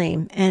my middle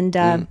name.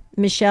 And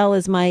Michelle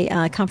is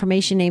my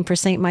confirmation name for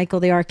St. Michael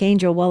the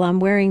Archangel. Well, I'm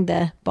wearing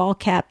the ball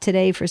cap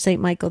today for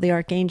St. Michael the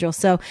Archangel.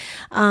 So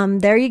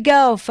there you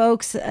go,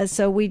 folks.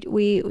 So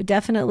we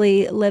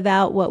definitely live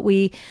out what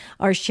we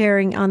are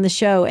sharing on the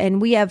show.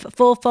 And we have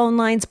full phone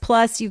lines.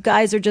 Plus, you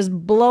guys are just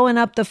blowing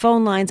up the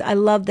phone lines. I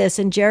love this.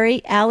 And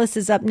Jerry, Alice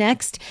is up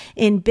next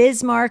in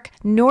Bismarck,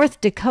 North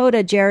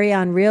Dakota. Jerry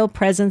on Real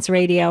Presence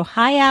Radio.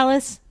 Hi,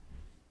 Alice.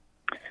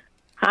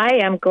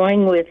 Hi, I'm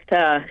going with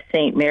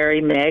St.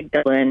 Mary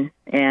Magdalene,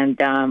 and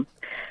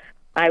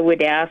I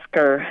would ask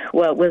her,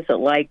 what was it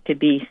like to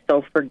be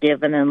so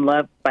forgiven and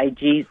loved by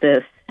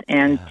Jesus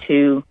and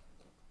to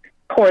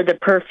pour the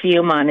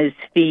perfume on his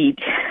feet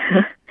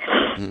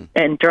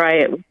and dry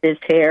it with his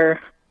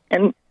hair?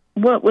 And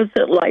what was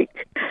it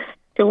like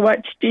to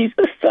watch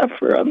Jesus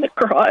suffer on the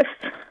cross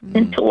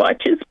and to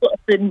watch his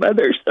Blessed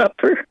Mother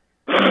suffer?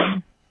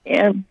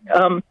 And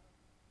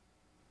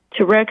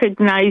to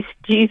recognize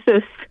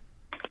Jesus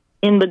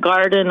in the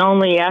garden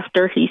only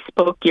after he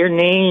spoke your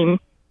name,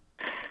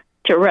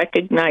 to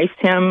recognize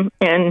him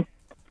and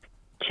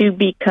to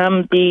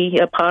become the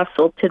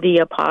apostle to the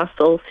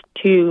apostles,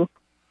 to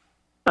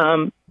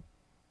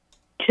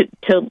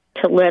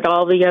let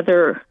all the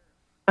other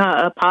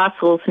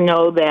apostles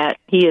know that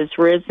he is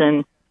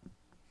risen.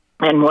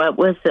 And what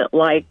was it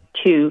like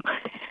to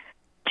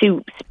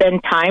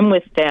spend time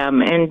with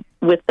them and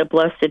with the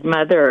Blessed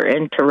Mother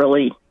and to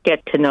really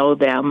get to know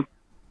them?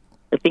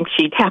 I think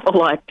she'd have a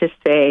lot to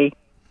say.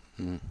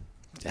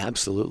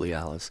 Absolutely,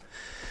 Alice.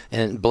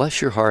 And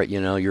bless your heart,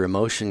 your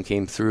emotion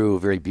came through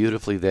very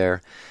beautifully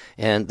there.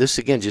 And this,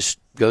 again, just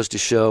goes to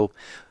show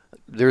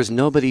there's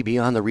nobody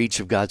beyond the reach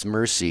of God's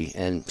mercy.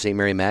 And St.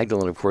 Mary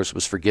Magdalene, of course,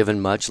 was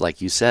forgiven much,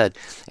 like you said.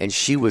 And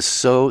she was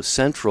so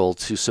central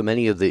to so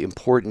many of the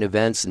important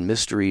events and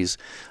mysteries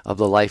of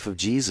the life of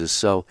Jesus.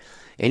 So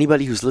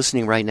anybody who's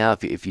listening right now,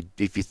 if you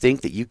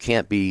think that you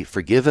can't be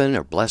forgiven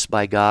or blessed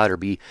by God or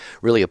be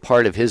really a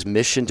part of his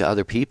mission to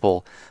other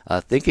people,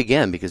 think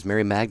again, because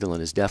Mary Magdalene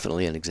is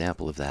definitely an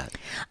example of that.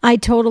 I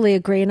totally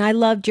agree. And I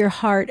loved your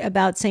heart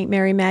about St.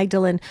 Mary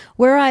Magdalene.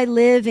 Where I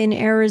live in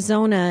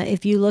Arizona,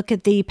 if you look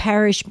at the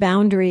parish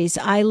boundaries,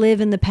 I live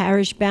in the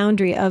parish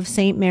boundary of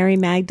St. Mary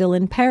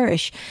Magdalene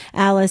Parish,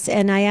 Alice.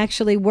 And I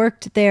actually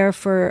worked there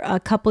for a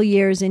couple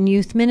years in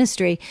youth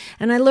ministry.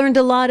 And I learned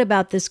a lot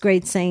about this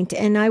great saint.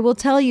 And I will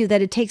tell you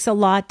that it takes a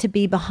lot to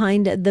be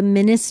behind the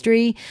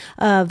ministry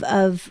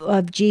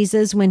of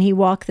Jesus when he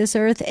walked this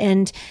earth,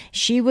 and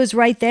she was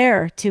right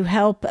there to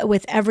help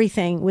with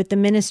everything with the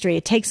ministry.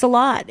 It takes a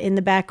lot in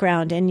the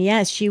background, and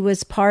yes, she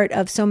was part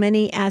of so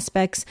many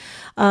aspects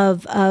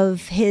of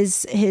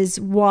his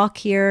walk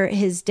here,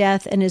 his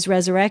death, and his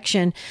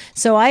resurrection.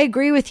 So I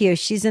agree with you.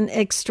 She's an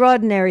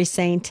extraordinary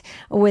saint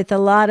with a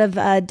lot of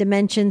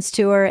dimensions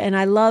to her, and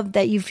I love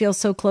that you feel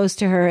so close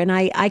to her. And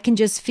I can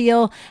just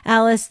feel,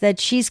 Alice, that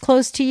she's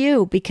close to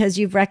you because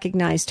you've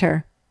recognized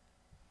her.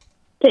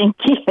 Thank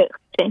you.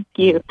 Thank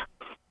you.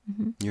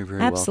 You're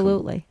very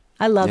Absolutely. welcome.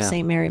 I love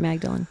St. Mary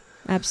Magdalene.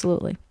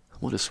 Absolutely.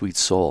 What a sweet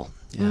soul.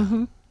 Yeah.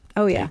 Mm-hmm.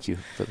 Oh, yeah. Thank you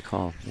for the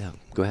call. Yeah,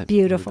 go ahead.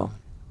 Beautiful.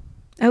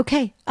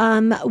 Okay.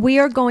 We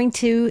are going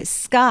to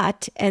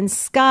Scott, and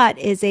Scott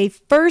is a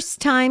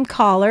first-time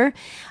caller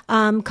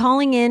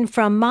calling in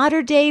from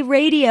Modern Day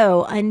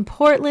Radio in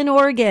Portland,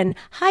 Oregon.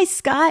 Hi,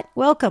 Scott.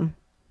 Welcome.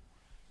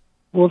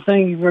 Well,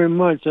 thank you very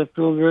much. I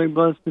feel very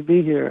blessed to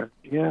be here.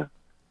 Yeah.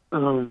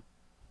 I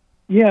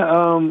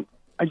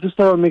just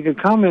thought I'd make a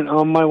comment.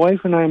 My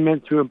wife and I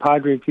met through a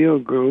Padre Pio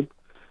group,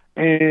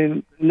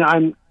 and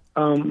I'm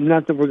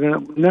not that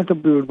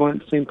we would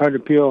want St. Padre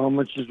Pio how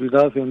much as we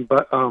love him,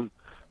 but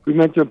we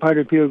met through a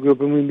Padre Pio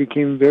group, and we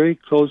became very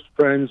close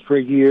friends for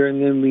a year,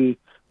 and then we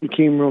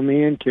became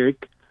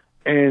romantic,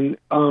 and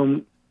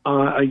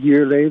a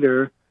year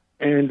later,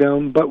 and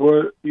but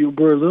we're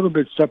a little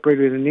bit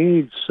separated in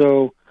age,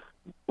 so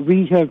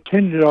we have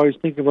tended to always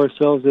think of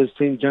ourselves as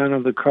St. John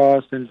of the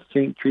Cross and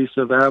St.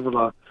 Teresa of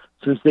Avila,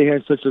 since they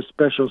had such a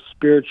special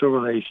spiritual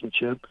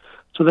relationship.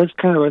 So that's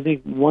kind of, I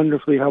think,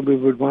 wonderfully how we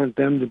would want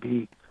them to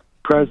be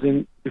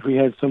present if we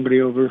had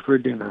somebody over for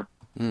dinner.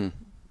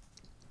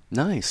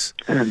 Nice.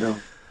 And,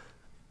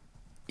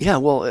 Yeah,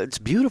 well, it's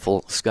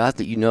beautiful, Scott,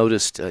 that you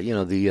noticed,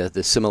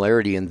 the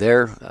similarity in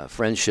their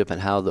friendship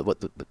and how what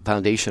the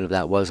foundation of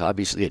that was.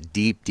 Obviously, a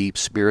deep, deep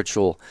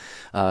spiritual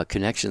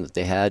connection that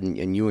they had,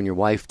 and you and your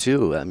wife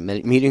too.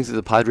 Meeting through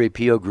the Padre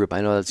Pio group, I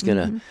know that's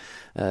going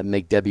to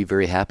make Debbie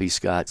very happy,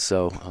 Scott.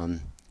 So,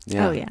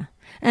 yeah. Oh, yeah.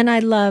 And I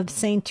love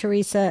St.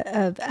 Teresa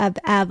of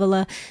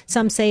Avila.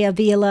 Some say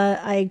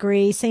Avila. I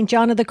agree. St.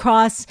 John of the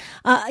Cross,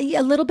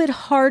 a little bit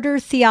harder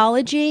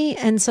theology.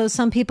 And so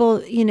some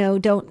people,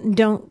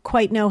 don't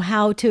quite know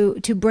how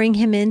to bring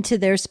him into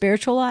their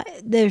spiritual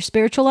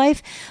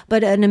life,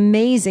 but an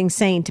amazing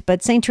saint.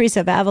 But St.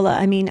 Teresa of Avila,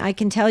 I mean, I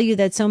can tell you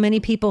that so many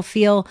people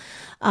feel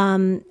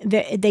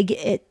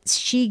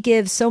she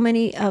gives so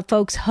many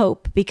folks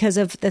hope because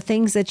of the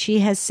things that she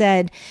has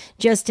said,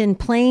 just in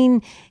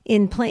plain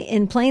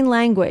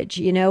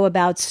language,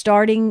 about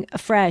starting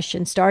afresh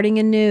and starting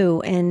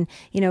anew, and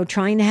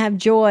trying to have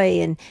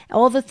joy, and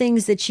all the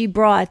things that she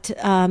brought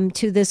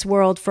to this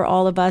world for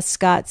all of us,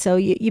 Scott. So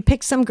you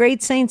picked some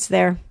great saints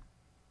there.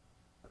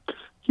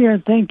 Yeah,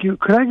 thank you.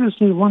 Could I just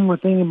say one more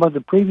thing about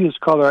the previous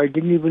caller? I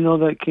didn't even know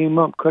that came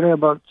up. Could I,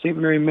 about St.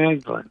 Mary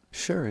Magdalene?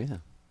 Sure, yeah.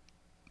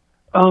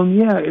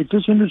 Yeah, it's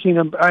just interesting.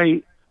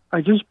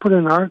 I just put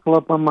an article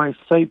up on my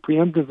site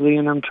preemptively,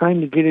 and I'm trying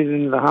to get it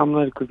into the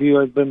Homiletic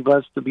Review. I've been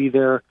blessed to be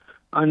there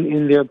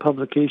in their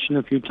publication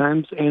a few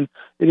times, and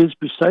it is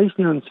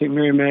precisely on St.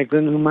 Mary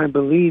Magdalene, whom I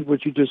believe,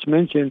 what you just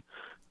mentioned,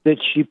 that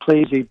she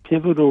plays a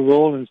pivotal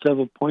role in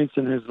several points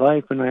in his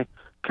life, and I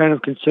kind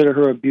of consider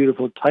her a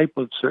beautiful type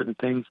of certain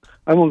things.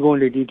 I won't go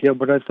into detail,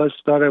 but I just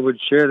thought I would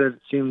share that.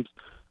 It seems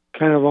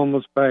kind of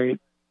almost by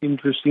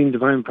interesting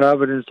divine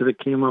providence that it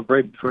came up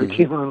right before it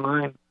came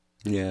online.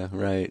 Yeah,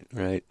 right.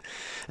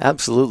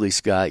 Absolutely,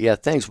 Scott. Yeah,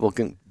 thanks. Well,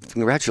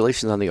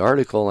 congratulations on the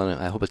article, and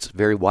I hope it's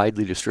very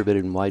widely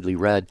distributed and widely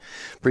read.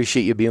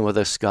 Appreciate you being with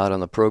us, Scott,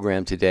 on the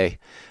program today.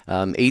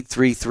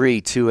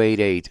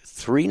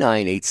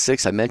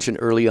 833-288-3986. I mentioned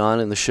early on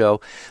in the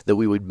show that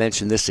we would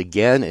mention this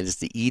again. It is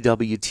the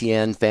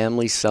EWTN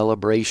Family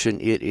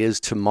Celebration. It is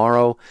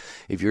tomorrow.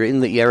 If you're in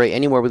the area,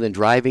 anywhere within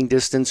driving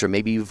distance, or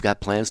maybe you've got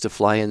plans to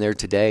fly in there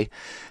today,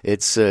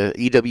 it's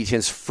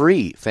EWTN's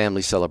free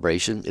family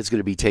celebration. It's going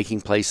to be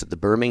taking place at the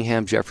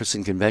Birmingham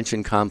Jefferson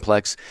Convention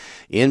Complex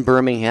in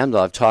Birmingham.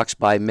 They'll have talks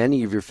by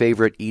many of your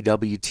favorite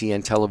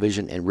EWTN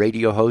television and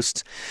radio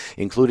hosts,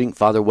 including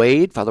Father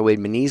Wade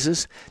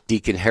Menezes,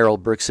 Deacon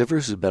Harold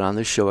Burke-Sivers, who's been on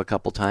this show a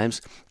couple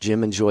times,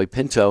 Jim and Joy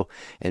Pinto,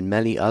 and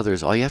many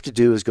others. All you have to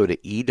do is go to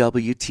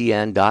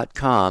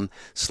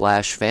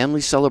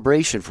EWTN.com/family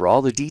celebration for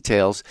all the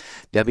details.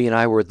 Debbie and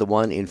I were at the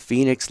one in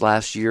Phoenix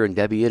last year, and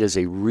Debbie, it is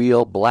a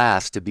real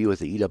blast to be with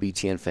the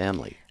EWTN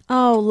family.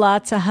 Oh,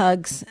 lots of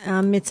hugs.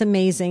 It's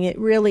amazing. It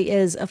really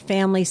is a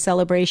family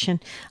celebration.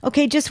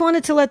 Okay, just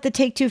wanted to let the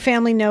Take Two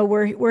family know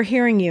we're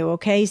hearing you,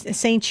 okay?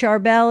 St.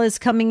 Charbel is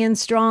coming in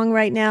strong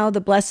right now.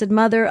 The Blessed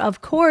Mother,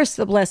 of course,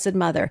 the Blessed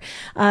Mother.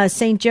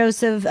 St.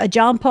 Joseph,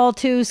 John Paul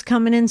II is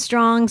coming in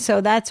strong,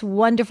 so that's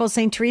wonderful.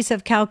 St. Teresa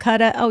of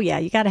Calcutta. Oh, yeah,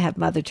 you got to have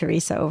Mother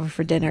Teresa over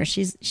for dinner.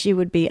 She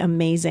would be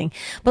amazing.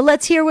 But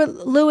let's hear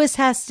what Lewis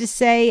has to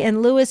say,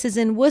 and Lewis is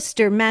in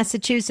Worcester,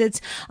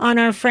 Massachusetts, on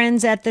our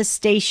friends at the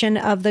Station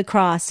of the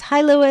Cross.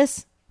 Hi,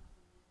 Lewis.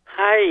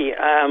 Hi.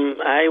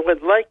 I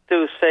would like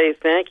to say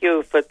thank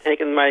you for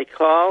taking my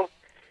call.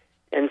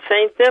 And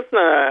Saint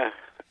Dymphna,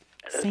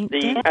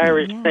 the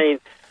Irish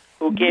saint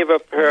who gave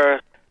up her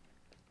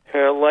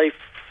life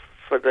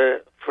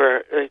to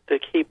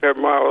keep her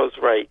morals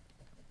right.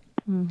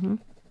 Mm-hmm.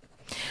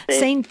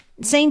 Saint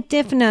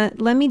Dymphna,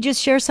 let me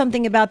just share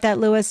something about that,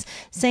 Lewis.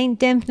 Saint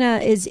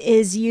Dymphna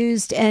is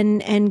used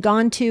and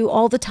gone to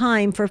all the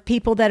time for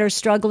people that are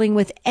struggling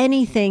with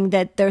anything,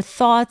 that their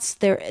thoughts,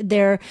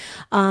 their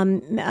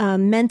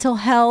mental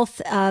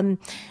health,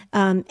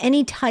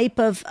 any type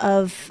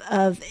of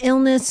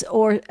illness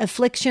or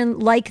affliction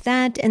like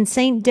that. And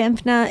Saint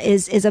Dymphna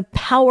is a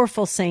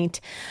powerful saint,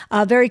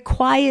 a very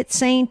quiet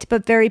saint,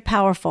 but very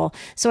powerful.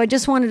 So I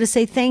just wanted to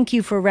say thank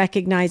you for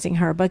recognizing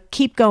her, but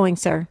keep going,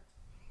 sir.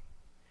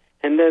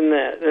 And then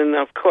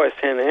of course,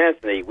 St.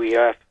 Anthony. We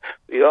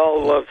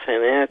all love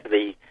St.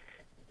 Anthony.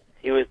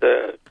 He was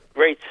a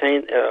great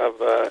saint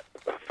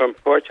from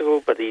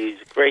Portugal, but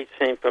he's a great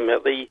saint from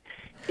Italy.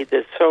 He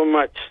did so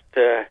much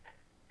to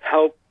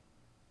help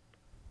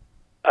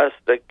us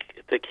to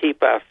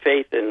keep our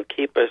faith and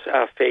keep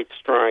our faith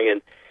strong,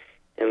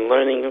 and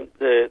learning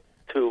to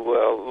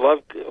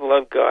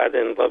love God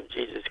and love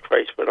Jesus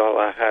Christ with all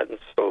our heart and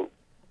soul.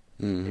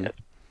 Mm-hmm.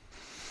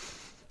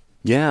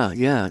 Yes.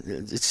 Yeah.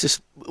 It's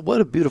just,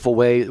 what a beautiful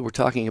way we're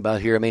talking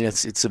about here. I mean,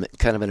 it's a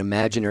kind of an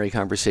imaginary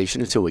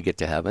conversation until we get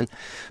to heaven,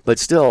 but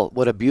still,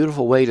 what a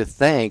beautiful way to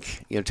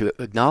thank, to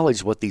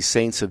acknowledge what these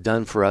saints have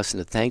done for us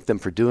and to thank them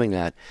for doing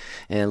that.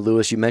 And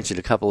Lewis, you mentioned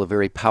a couple of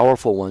very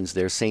powerful ones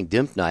there. Saint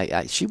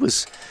Dymphna, she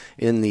was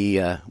in the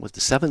the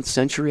 7th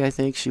century, I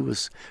think. She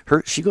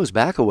goes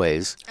back a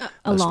ways.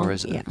 A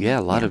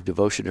lot of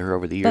devotion to her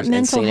over the years. But mental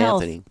and Saint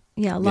health. Anthony.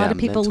 Yeah, a lot of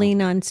people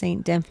lean on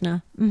Saint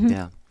Dymphna. Mm-hmm.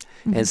 Yeah.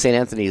 And St.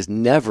 Anthony has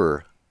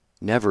never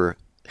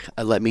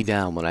let me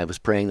down when I was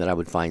praying that I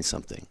would find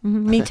something.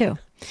 Me too.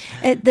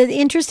 The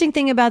interesting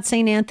thing about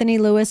St. Anthony,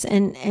 Lewis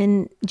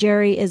and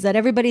Jerry, is that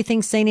everybody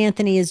thinks St.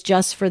 Anthony is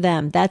just for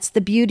them. That's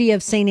the beauty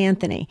of St.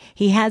 Anthony.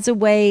 He has a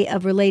way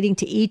of relating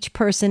to each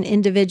person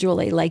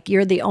individually. Like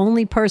you're the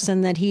only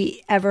person that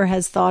he ever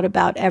has thought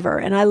about ever.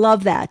 And I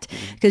love that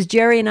because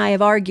Jerry and I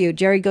have argued.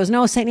 Jerry goes,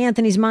 no, St.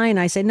 Anthony's mine.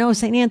 I say, no,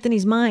 St.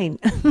 Anthony's mine.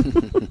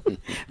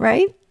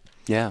 Right?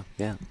 Yeah.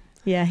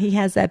 Yeah, he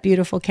has that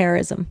beautiful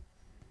charism.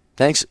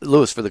 Thanks,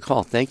 Lewis, for the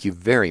call. Thank you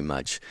very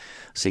much.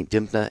 St.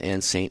 Dymphna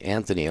and St.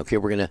 Anthony. Okay,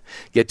 we're going to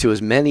get to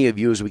as many of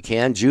you as we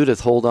can.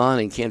 Judith, hold on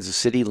in Kansas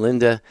City.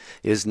 Linda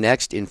is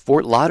next in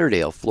Fort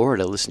Lauderdale,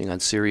 Florida, listening on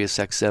Sirius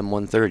XM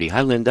 130.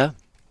 Hi, Linda.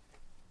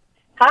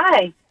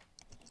 Hi.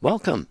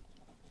 Welcome.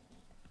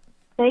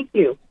 Thank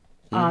you.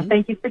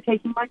 Thank you for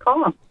taking my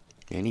call.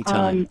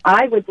 Anytime.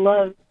 I would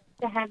love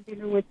to have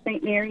dinner with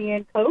St. Mary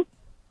Ann Cope.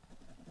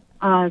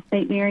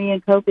 St. Mary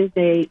Ann Cope is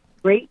a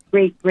great,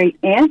 great, great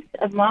aunt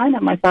of mine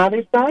on my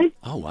father's side.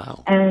 Oh,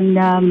 wow.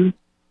 And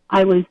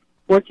I was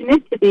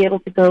fortunate to be able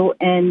to go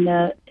and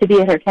to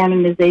be at her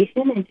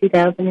canonization in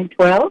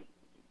 2012.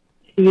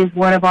 She is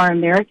one of our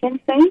American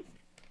saints.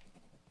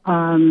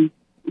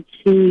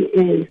 She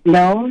is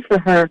known for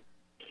her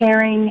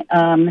caring,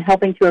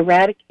 helping to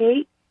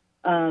eradicate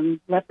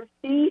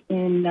leprosy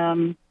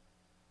in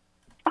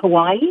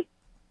Hawaii.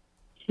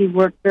 She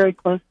worked very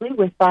closely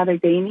with Father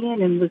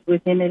Damien and was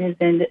with him at his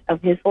end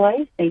of his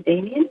life, St.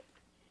 Damien.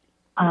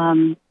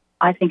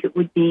 I think it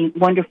would be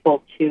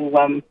wonderful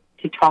to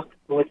talk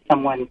with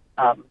someone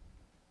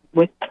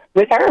with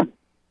her.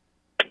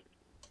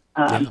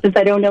 Since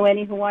I don't know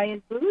any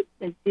Hawaiian food,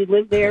 since she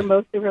lived there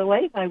most of her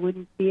life, I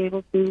wouldn't be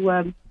able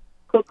to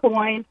cook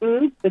Hawaiian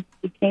food, but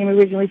she came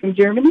originally from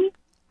Germany,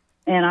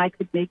 and I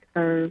could make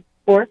her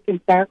pork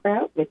and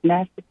sauerkraut with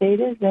mashed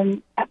potatoes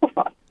and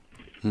applesauce.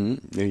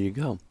 There you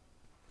go.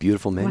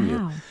 Beautiful menu.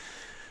 Wow.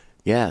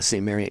 Yeah,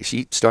 St. Mary.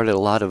 She started a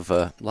lot of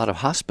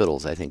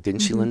hospitals, I think,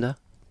 didn't she, Linda?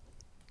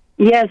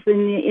 Yes,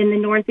 in the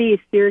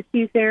Northeast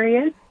Syracuse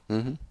area.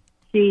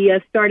 She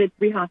started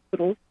 3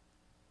 hospitals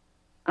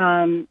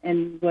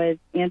and was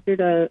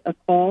answered a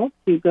call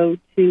to go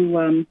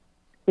to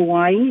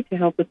Hawaii to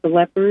help with the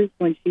lepers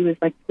when she was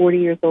like 40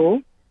 years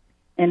old.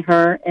 And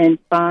her and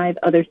 5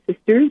 other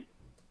sisters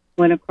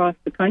went across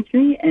the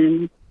country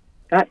and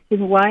got to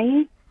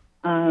Hawaii.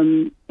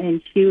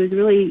 And she was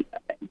really,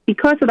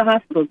 because of the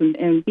hospitals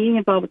and being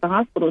involved with the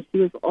hospitals, she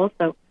was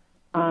also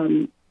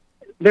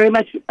very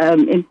much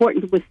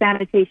important with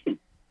sanitation.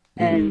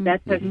 And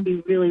that's how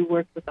she really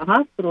worked with the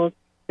hospitals.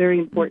 Very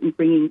important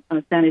bringing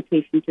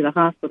sanitation to the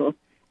hospitals.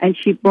 And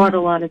she brought a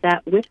lot of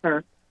that with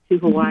her to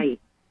Hawaii.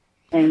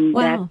 And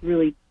that's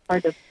really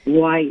part of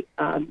why,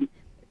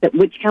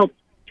 which helped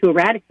to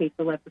eradicate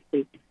the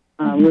leprosy,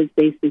 was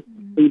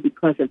basically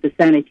because of the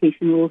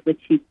sanitation rules that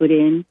she put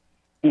in.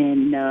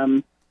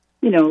 And,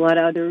 a lot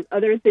of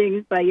other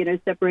things by,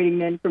 separating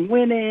men from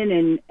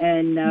women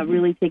and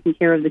really taking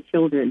care of the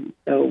children.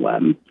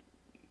 So,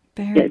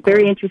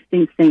 very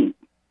interesting saint.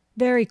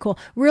 Very cool.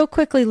 Real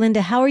quickly,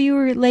 Linda, how are you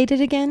related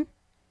again?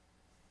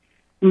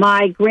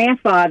 My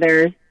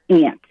grandfather's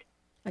aunt.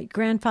 My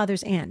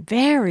grandfather's aunt.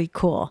 Very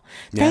cool.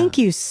 Yeah. Thank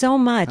you so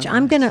much.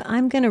 I'm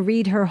gonna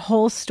read her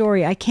whole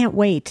story. I can't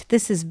wait.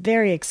 This is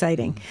very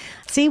exciting.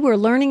 See, we're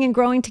learning and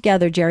growing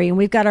together, Jerry, and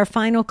we've got our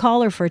final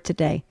caller for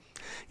today.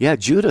 Yeah,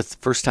 Judith,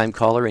 first-time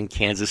caller in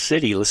Kansas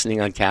City, listening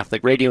on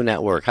Catholic Radio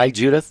Network. Hi,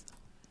 Judith.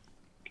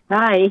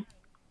 Hi.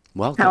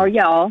 Welcome. How are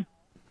y'all?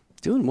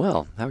 Doing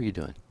well. How are you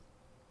doing?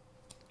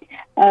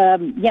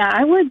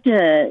 I would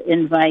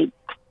invite,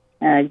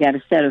 I've got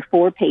a set of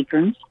 4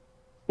 patrons.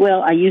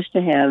 Well, I used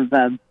to have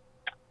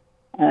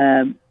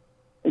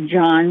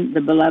John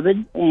the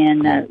Beloved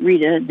and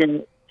Rita,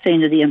 the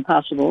Saint of the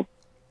Impossible.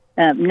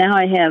 Now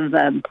I have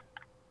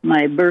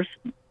my birth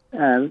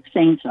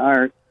saints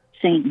are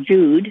St.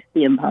 Jude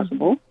the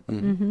Impossible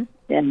and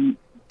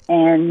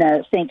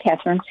St.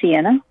 Catherine of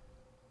Siena.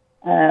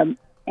 I'm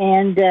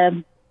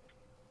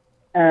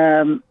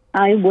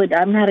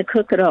not a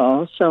cook at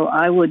all, so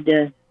I would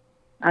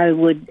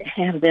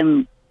have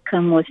them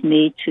come with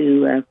me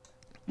to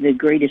the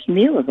greatest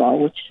meal of all,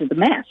 which is the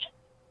Mass.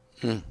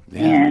 And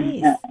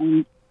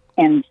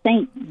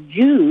St.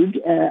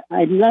 Jude,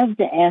 I'd love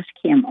to ask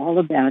him all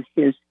about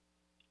his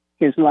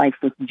life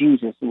with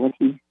Jesus, what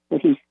he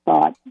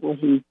thought, what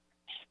he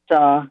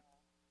saw.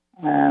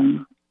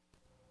 I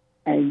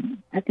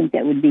think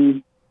that would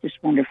be just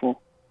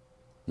wonderful.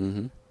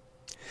 Mm-hmm.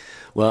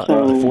 Well,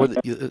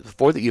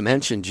 before that you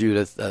mentioned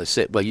Judith,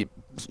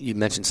 you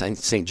mentioned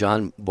St.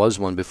 John was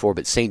one before,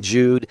 but St.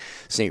 Jude,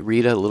 St.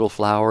 Rita, Little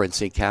Flower, and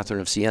St. Catherine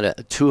of Siena,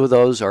 2 of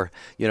those are,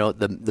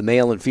 the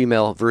male and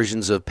female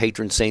versions of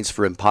patron saints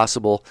for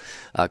impossible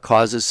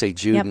causes, St.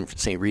 Jude and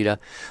St. Rita.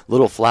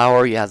 Little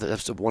Flower,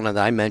 that's the one that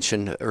I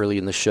mentioned early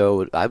in the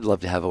show. I'd love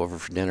to have over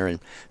for dinner. And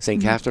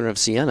St. Catherine of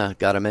Siena,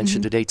 got to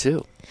mention today,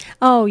 too.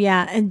 Oh,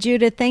 yeah. And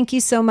Judith, thank you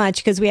so much,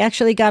 because we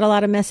actually got a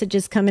lot of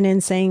messages coming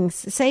in saying,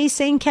 say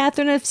St.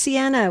 Catherine of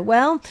Siena.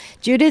 Well,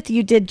 Judith,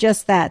 you did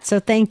just that. So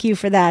thank you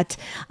for that.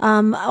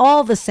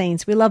 All the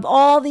saints. We love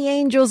all the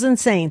angels and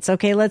saints.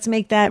 Okay, let's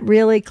make that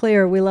really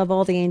clear. We love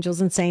all the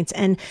angels and saints.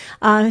 And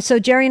so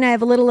Jerry and I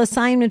have a little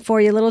assignment for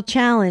you, a little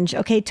challenge.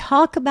 Okay,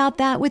 talk about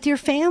that with your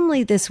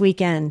family this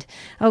weekend.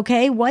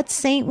 Okay, what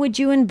saint would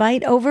you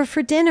invite over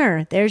for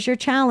dinner? There's your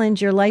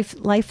challenge, your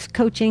life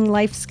coaching,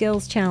 life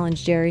skills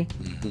challenge, Jerry.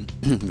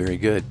 Very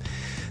good.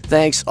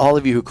 Thanks, all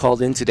of you who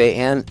called in today.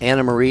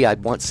 Anna Marie,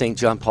 I'd want St.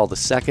 John Paul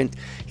II.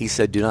 He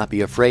said, do not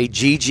be afraid.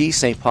 Gigi,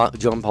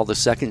 John Paul II,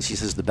 she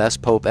says, the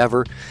best pope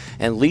ever.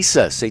 And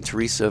Lisa, St.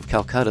 Teresa of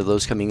Calcutta,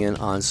 those coming in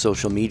on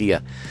social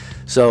media.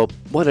 So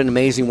what an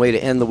amazing way to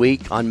end the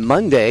week. On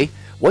Monday,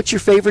 what's your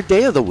favorite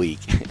day of the week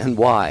and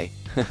why?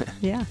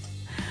 Yeah,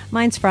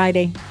 mine's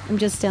Friday. I'm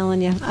just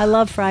telling you. I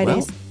love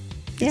Fridays. Well,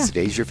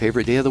 today's your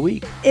favorite day of the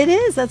week. It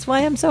is. That's why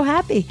I'm so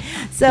happy.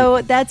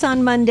 So that's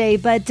on Monday.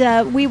 But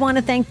we want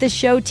to thank the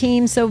show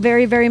team so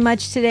very, very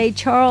much today.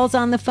 Charles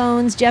on the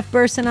phones, Jeff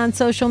Burson on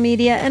social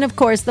media, and of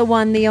course the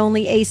one, the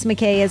only Ace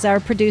McKay as our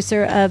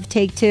producer of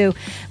Take Two.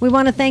 We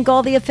want to thank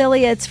all the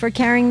affiliates for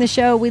carrying the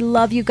show. We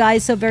love you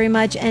guys so very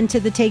much, and to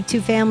the Take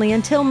Two family.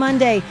 Until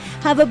Monday,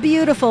 have a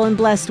beautiful and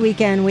blessed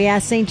weekend. We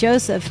ask St.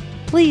 Joseph,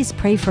 please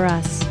pray for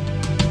us.